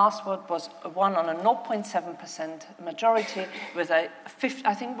on the last vote was won on a 0.7% majority with a,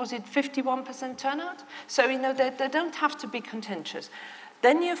 I think, was it 51% turnout? So, they don't have to be contentious.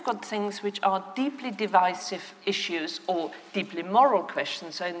 Then you've got things which are deeply divisive issues or deeply moral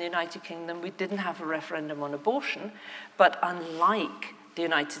questions. So in the United Kingdom, we didn't have a referendum on abortion, but unlike the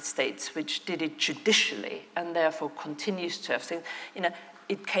United States, which did it judicially and therefore continues to have things,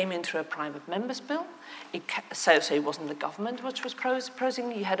 it came in through a private member's bill. So it wasn't the government which was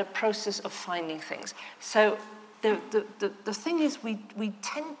proposing. You had a process of finding things. So the thing is, we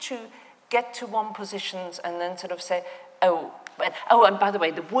tend to get to one positions and then sort of say, and by the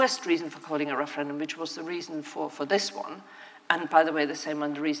way, the worst reason for calling a referendum, which was the reason for this one, and by the way, the same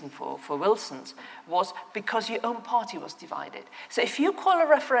one, the reason for Wilson's, was because your own party was divided. So if you call a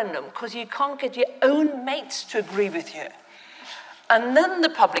referendum because you can't get your own mates to agree with you, And then the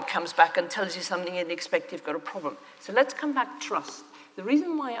public comes back and tells you something you didn't expect, you've got a problem. So let's come back to trust. The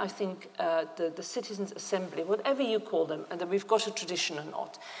reason why I think the Citizens' Assembly, whatever you call them, and that we've got a tradition or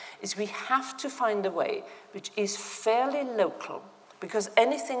not, is we have to find a way which is fairly local, because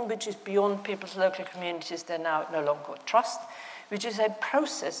anything which is beyond people's local communities, they now no longer trust, which is a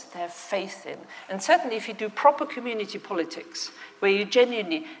process they have faith in. And certainly if you do proper community politics, where you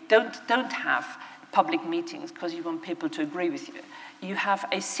genuinely don't have public meetings because you want people to agree with you, you have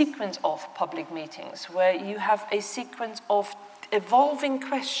a sequence of public meetings where you have a sequence of evolving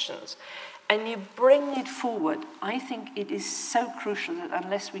questions and you bring it forward. I think it is so crucial that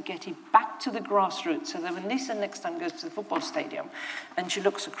unless we get it back to the grassroots, so that when Lisa next time goes to the football stadium and she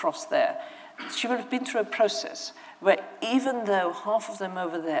looks across there, she will have been through a process where even though half of them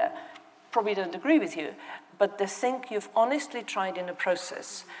over there probably don't agree with you, but they think you've honestly tried in a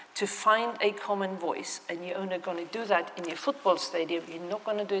process to find a common voice, and you're only going to do that in your football stadium, you're not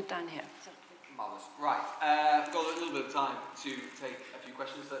going to do it down here. Marvellous. Right, we've got a little bit of time to take a few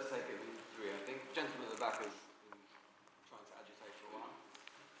questions, so let's take it with three, I think. Gentleman at the back has been trying to agitate for a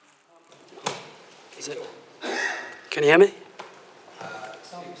while. Is it? Can you hear me?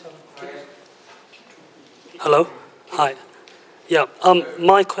 Hello? Hi. Yeah,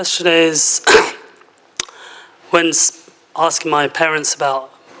 my question is, when asking my parents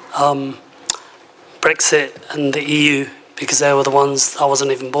about Brexit and the EU, because they were the ones, I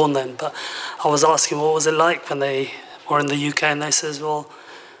wasn't even born then, but I was asking what was it like when they were in the UK, and they says, well,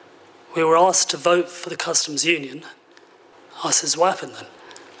 we were asked to vote for the customs union. I says, what happened then?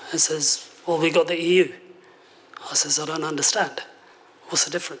 It says, well, we got the EU. I says, I don't understand. What's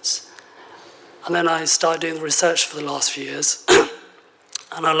the difference? And then I started doing the research for the last few years,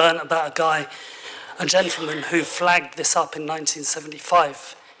 and I learned about a gentleman who flagged this up in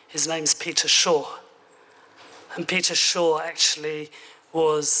 1975. His name's Peter Shaw. And Peter Shaw actually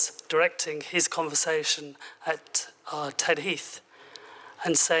was directing his conversation at Ted Heath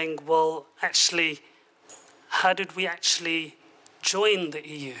and saying, well, actually, how did we actually join the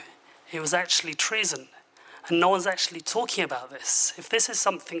EU? It was actually treason. And no one's actually talking about this. If this is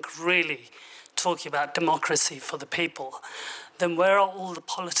something really talking about democracy for the people, then where are all the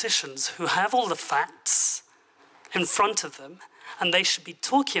politicians who have all the facts in front of them, and they should be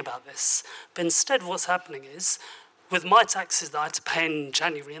talking about this? But instead what's happening is, with my taxes that I had to pay in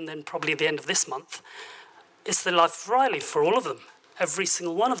January and then probably the end of this month, it's the life of Riley for all of them, every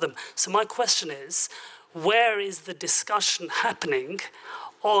single one of them. So my question is, where is the discussion happening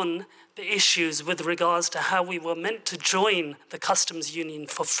on the issues with regards to how we were meant to join the customs union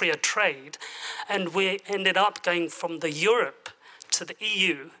for freer trade, and we ended up going from the Europe to the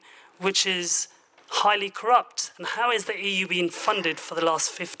EU, which is highly corrupt? And how is the EU being funded for the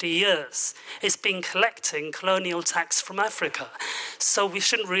last 50 years? It's been collecting colonial tax from Africa. So we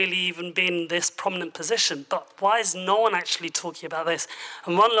shouldn't really even be in this prominent position. But why is no one actually talking about this?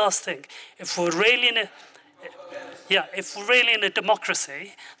 And one last thing, if we're really in a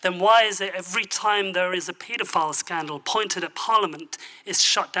democracy, then why is it every time there is a paedophile scandal pointed at Parliament, it's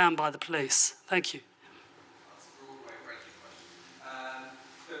shut down by the police? Thank you.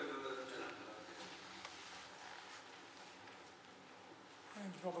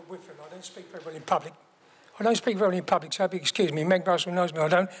 Robert Whitfield. I don't speak very well in public. So excuse me. Meg Russell knows me. I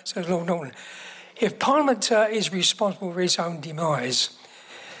don't. So is Lord Norton. If Parliament is responsible for its own demise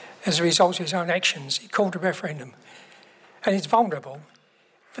as a result of its own actions, it called a referendum, and it's vulnerable.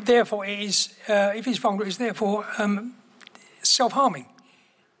 But therefore, it is. If it's vulnerable, it's therefore self-harming.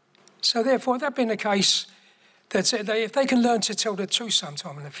 So therefore, that being the case, that if they can learn to tell the truth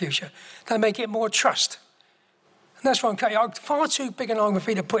sometime in the future, they may get more trust. And that's why I'm far too big an argument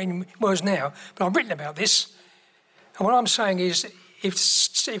for me to put in words now, but I've written about this. And what I'm saying is,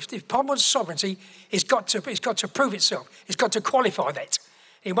 if Parliament's sovereignty, it's got to prove itself. It's got to qualify that.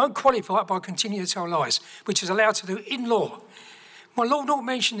 It won't qualify it by continuing to tell lies, which is allowed to do in law. My Lord Norton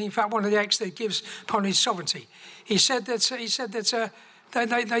mentioned, in fact, one of the acts that gives Parliament sovereignty. He said that the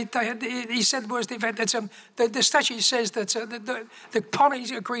statute says that the Parliament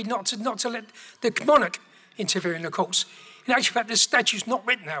agreed not to let the monarch interfere in the courts. In actual fact, the statute's not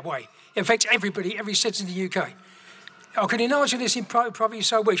written that way. It affects everybody, every citizen in the UK. I can enlarge on this in private if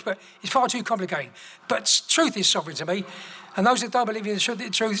so wish, but it's far too complicated. But truth is sovereign to me, and those that don't believe in the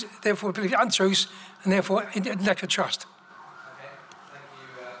truth, therefore believe in untruths, and therefore in lack of trust. Okay, thank you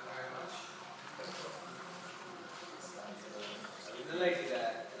very much. The lady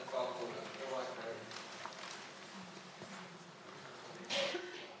there in the far corner,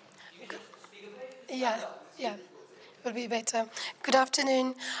 Yeah. will be better. Good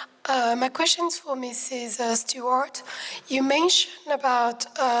afternoon. My question is for Mrs. Stuart. You mentioned about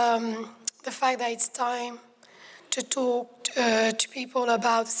the fact that it's time to talk to people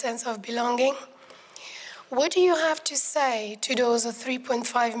about the sense of belonging. What do you have to say to those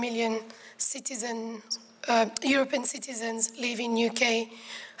 3.5 million citizens, European citizens live in UK,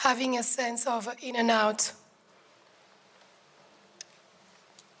 having a sense of in and out?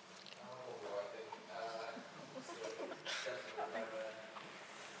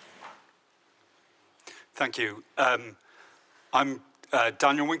 Thank you. I'm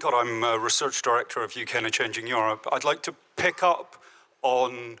Daniel Wincott. I'm Research Director of UK and Changing Europe. I'd like to pick up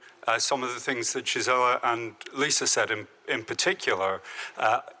on some of the things that Gisela and Lisa said in particular.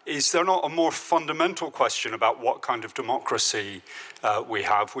 Is there not a more fundamental question about what kind of democracy we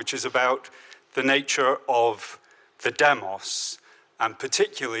have, which is about the nature of the demos, and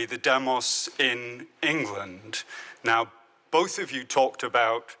particularly the demos in England? Now, both of you talked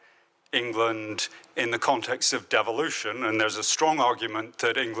about England in the context of devolution, and there's a strong argument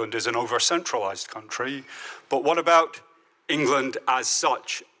that England is an over-centralized country, but what about England as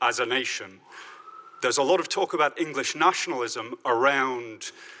such, as a nation? There's a lot of talk about English nationalism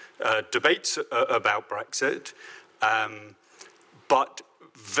around debates about Brexit, but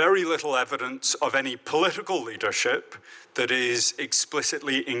very little evidence of any political leadership that is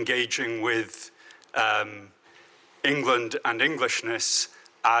explicitly engaging with England and Englishness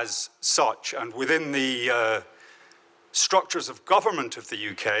as such. And within the structures of government of the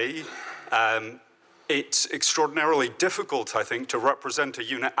UK, it's extraordinarily difficult, I think, to represent a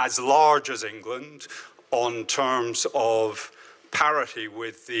unit as large as England on terms of parity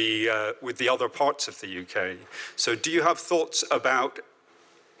with the other parts of the UK. So do you have thoughts about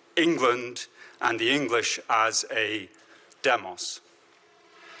England and the English as a demos?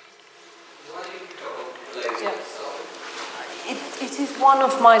 Yeah. It is one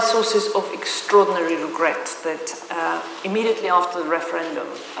of my sources of extraordinary regret that immediately after the referendum,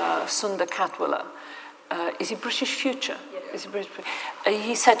 Sundar Katwala, is he British Future? Yes. Is he British?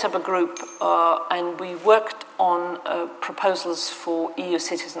 He set up a group and we worked on proposals for EU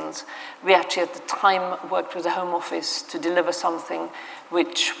citizens. We actually at the time worked with the Home Office to deliver something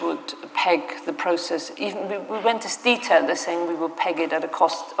which would peg the process. Even we went as detailed as saying we would peg it at a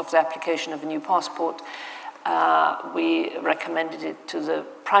cost of the application of a new passport. We recommended it to the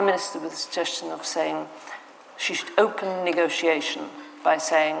Prime Minister with the suggestion of saying she should open negotiation by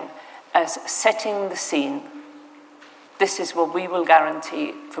saying, as setting the scene, this is what we will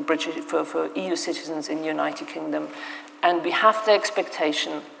guarantee for EU citizens in the United Kingdom, and we have the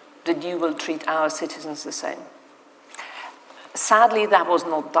expectation that you will treat our citizens the same. Sadly, that was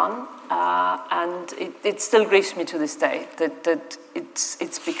not done, and it still grieves me to this day that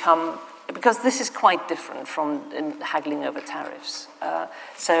it's become, because this is quite different from haggling over tariffs.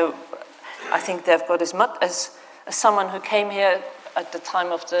 So I think they've got as much as someone who came here at the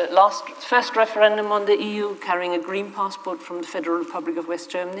time of the first referendum on the EU, carrying a green passport from the Federal Republic of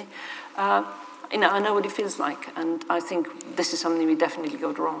West Germany. I know what it feels like, and I think this is something we definitely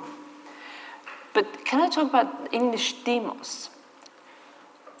got wrong. But can I talk about English demos?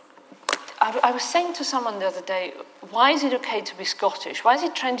 I was saying to someone the other day, why is it okay to be Scottish? Why is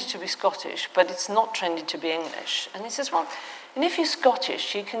it trendy to be Scottish, but it's not trendy to be English? And he says, well, and if you're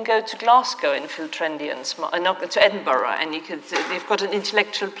Scottish, you can go to Glasgow and feel trendy and smart, and not to Edinburgh, and you've got an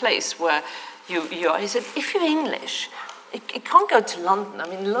intellectual place where you are. He said, if you're English, it can't go to London. I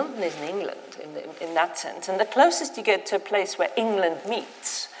mean, London isn't England in that sense. And the closest you get to a place where England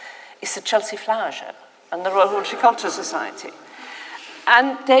meets is the Chelsea Flower Show and the Royal Horticultural Society.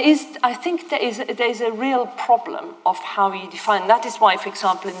 And I think there is a real problem of how you define. That is why, for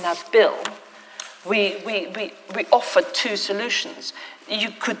example, in that bill, we offered two solutions.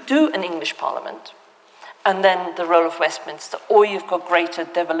 You could do an English Parliament, and then the role of Westminster, or you've got greater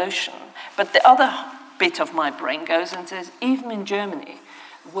devolution. But the other bit of my brain goes and says, even in Germany,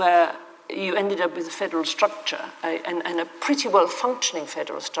 where you ended up with a federal structure, and a pretty well-functioning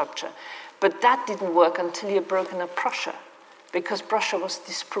federal structure, but that didn't work until you broke up Prussia, because Prussia was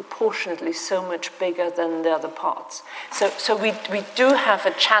disproportionately so much bigger than the other parts. So we do have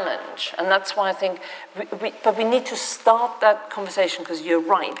a challenge, and that's why I think, but we need to start that conversation, because you're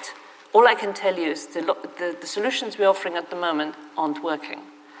right. All I can tell you is the solutions we're offering at the moment aren't working.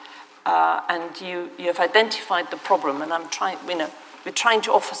 And you have identified the problem, and we're trying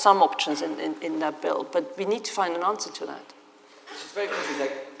to offer some options in that bill, but we need to find an answer to that. Just very quickly,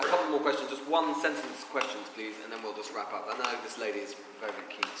 take a couple more questions, just one sentence questions, please, and then we'll just wrap up. I know this lady is very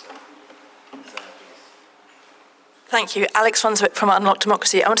keen, so please. Thank you. Alex Runswick from Unlock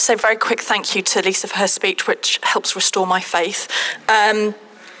Democracy. I want to say a very quick thank you to Lisa for her speech, which helps restore my faith.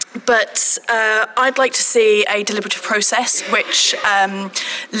 But I'd like to see a deliberative process which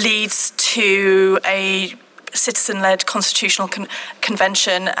leads to a citizen-led constitutional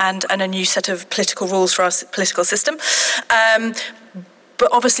convention and a new set of political rules for our political system. But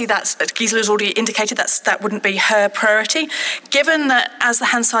obviously, Gisela has already indicated that wouldn't be her priority. Given that, as the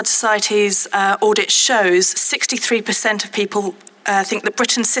Hansard Society's audit shows, 63% of people think that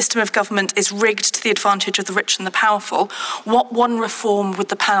Britain's system of government is rigged to the advantage of the rich and the powerful, what one reform would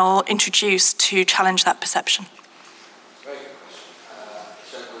the panel introduce to challenge that perception? Very good question.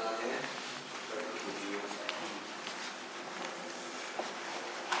 Gentleman out here.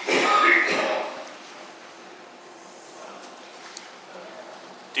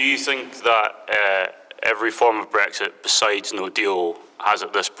 Do you think that every form of Brexit besides no deal has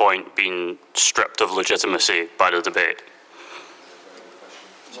at this point been stripped of legitimacy by the debate?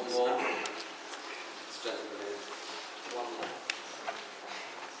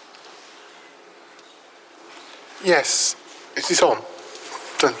 Yes. Is this on?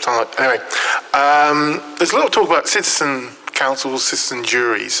 Doesn't sound like. Anyway, there's a lot of talk about citizen councils, citizen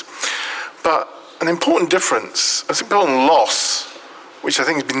juries, but an important difference, an important loss, which I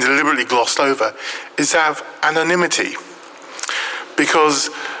think has been deliberately glossed over, is to have anonymity, because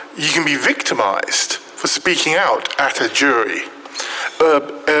you can be victimised for speaking out at a jury.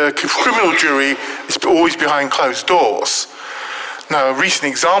 A criminal jury is always behind closed doors. Now, a recent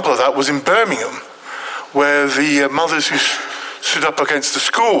example of that was in Birmingham, where the mothers who stood up against the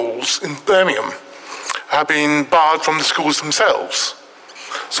schools in Birmingham have been barred from the schools themselves.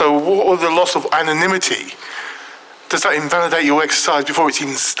 So what was the loss of anonymity? Does that invalidate your exercise before it's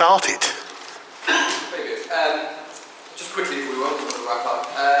even started? Very good. Just quickly, if we won't wrap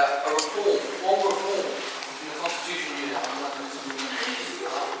up, one reform in the Constitution unit.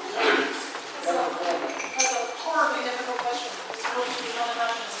 That's a horribly difficult question.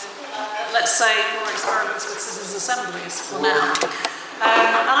 Let's say more experiments with citizens' assemblies for now.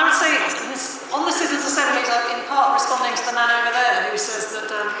 And I would say on the citizens' assemblies, I'm in part responding to the man over there who says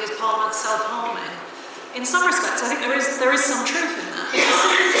that is Parliament self-harming. In some respects, I think there is some truth in that. Because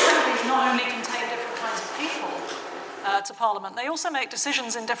citizens' assemblies not only contain different kinds of people to Parliament, they also make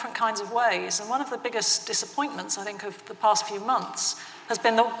decisions in different kinds of ways. And one of the biggest disappointments, I think, of the past few months has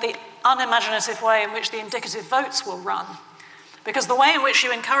been the unimaginative way in which the indicative votes will run. Because the way in which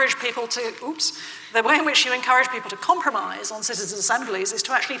you encourage people to, compromise on citizens' assemblies is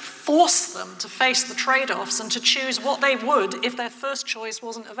to actually force them to face the trade-offs and to choose what they would if their first choice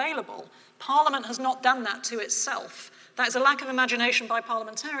wasn't available. Parliament has not done that to itself. That is a lack of imagination by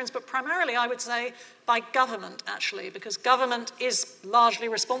parliamentarians, but primarily, I would say, by government, actually, because government is largely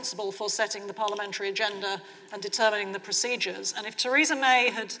responsible for setting the parliamentary agenda and determining the procedures. And if Theresa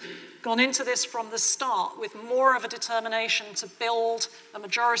May had gone into this from the start with more of a determination to build a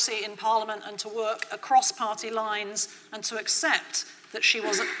majority in Parliament and to work across party lines and to accept that she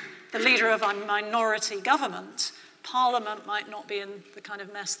was the leader of a minority government, Parliament might not be in the kind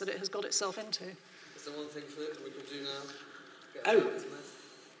of mess that it has got itself into. Is there one thing, Philip, that we could do now?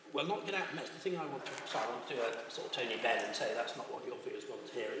 Well, not get out of mess. The thing I want to do a sort of Tony Benn and say that's not what your viewers want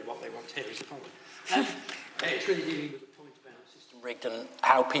to hear, and what they want to hear is the following. It's really dealing with the point about system rigged and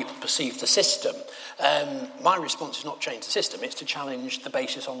how people perceive the system. My response is not change the system, it's to challenge the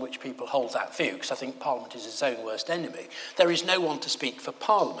basis on which people hold that view, because I think Parliament is its own worst enemy. There is no one to speak for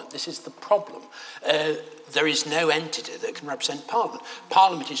Parliament. This is the problem. There is no entity that can represent Parliament.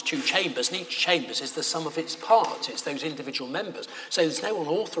 Parliament is two chambers, and each chamber is the sum of its parts. It's those individual members. So there's no one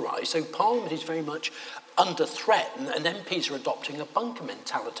authorised. So Parliament is very much under threat, and MPs are adopting a bunker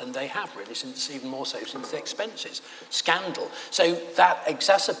mentality, and they have really, since even more so since the expenses scandal. So that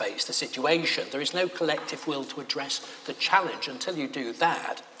exacerbates the situation. There is no collective will to address the challenge. Until you do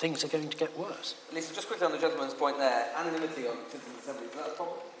that, things are going to get worse. Lisa, just quickly on the gentleman's point there, anonymity on citizens' assemblies, is that a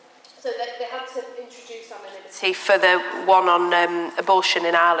problem? So they had to introduce anonymity for the one on abortion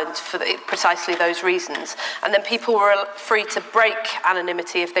in Ireland for precisely those reasons. And then people were free to break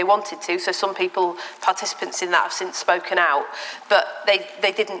anonymity if they wanted to. So some people, participants in that, have since spoken out. But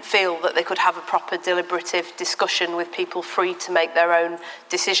they didn't feel that they could have a proper deliberative discussion with people free to make their own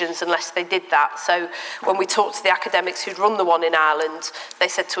decisions unless they did that. So when we talked to the academics who'd run the one in Ireland, they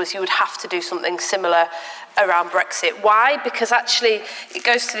said to us, you would have to do something similar around Brexit. Why? Because actually it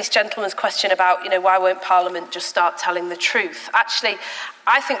goes to this gentleman's question about, why won't Parliament just start telling the truth? Actually,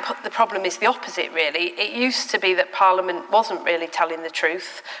 I think the problem is the opposite, really. It used to be that Parliament wasn't really telling the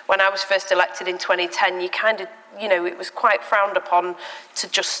truth. When I was first elected in 2010, it was quite frowned upon to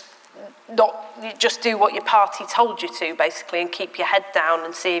just not just do what your party told you to, basically, and keep your head down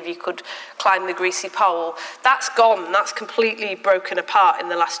and see if you could climb the greasy pole. That's gone. That's completely broken apart in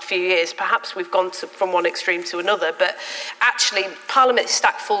the last few years. Perhaps we've gone from one extreme to another, but actually Parliament is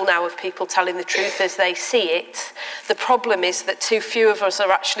stacked full now of people telling the truth as they see it. The problem is that too few of us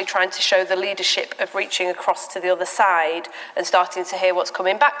are actually trying to show the leadership of reaching across to the other side and starting to hear what's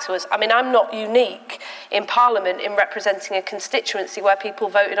coming back to us. I mean, I'm not unique in Parliament in representing a constituency where people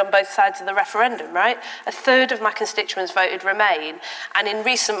voted on both sides of the referendum, right? A third of my constituents voted Remain, and in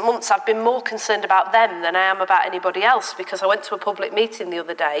recent months I've been more concerned about them than I am about anybody else, because I went to a public meeting the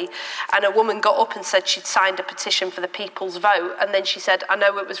other day and a woman got up and said she'd signed a petition for the people's vote, and then she said, I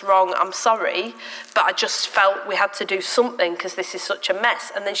know it was wrong, I'm sorry, but I just felt we had to do something because this is such a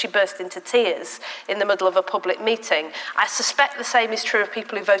mess. And then she burst into tears in the middle of a public meeting. I suspect the same is true of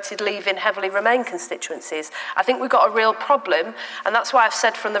people who voted Leave in heavily Remain constituencies. I think we've got a real problem, and that's why I've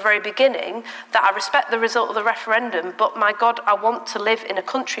said from the very beginning that I respect the result of the referendum, but my God, I want to live in a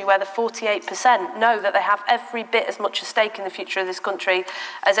country where the 48% know that they have every bit as much a stake in the future of this country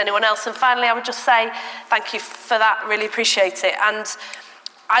as anyone else. And finally, I would just say thank you for that, really appreciate it. And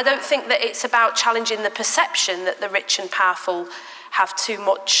I don't think that it's about challenging the perception that the rich and powerful have too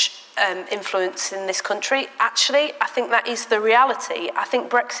much influence in this country. Actually, I think that is the reality. I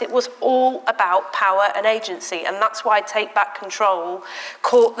think Brexit was all about power and agency, and that's why Take Back Control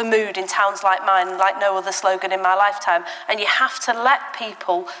caught the mood in towns like mine, like no other slogan in my lifetime. And you have to let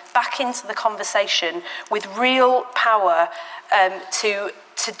people back into the conversation with real power to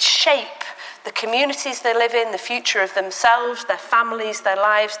shape the communities they live in, the future of themselves, their families, their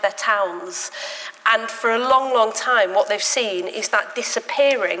lives, their towns. And for a long, long time, what they've seen is that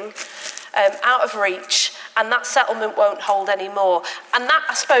disappearing out of reach, and that settlement won't hold anymore. And that,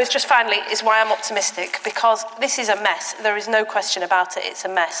 I suppose, just finally, is why I'm optimistic, because this is a mess. There is no question about it, it's a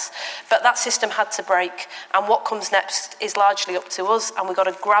mess. But that system had to break, and what comes next is largely up to us, and we've got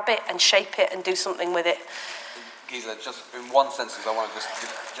to grab it and shape it and do something with it. Gisela, just in one sentence, I want to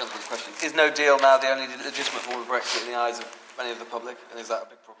just jump to this question. Is no deal now the only legitimate form of Brexit in the eyes of many of the public? And is that a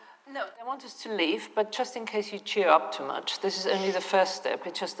big problem? No, they want us to leave, but just in case you cheer up too much, this is only the first step.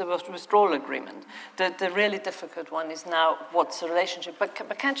 It's just the withdrawal agreement. The really difficult one is now what's the relationship. But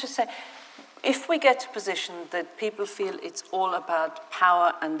can't you say, if we get to a position that people feel it's all about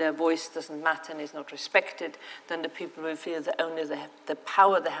power and their voice doesn't matter and is not respected, then the people will feel that only the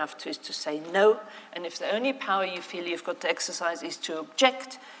power they have to is to say no. And if the only power you feel you've got to exercise is to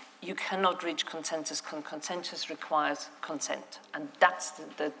object, you cannot reach consensus. Consensus requires consent. And that's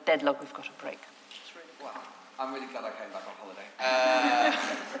the deadlock we've got to break. Wow. I'm really glad I came back on holiday.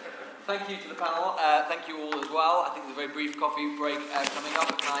 Thank you to the panel. Thank you all as well. I think there's a very brief coffee break coming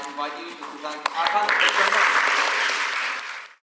up. Can I invite you to thank our panel? Thank you very much.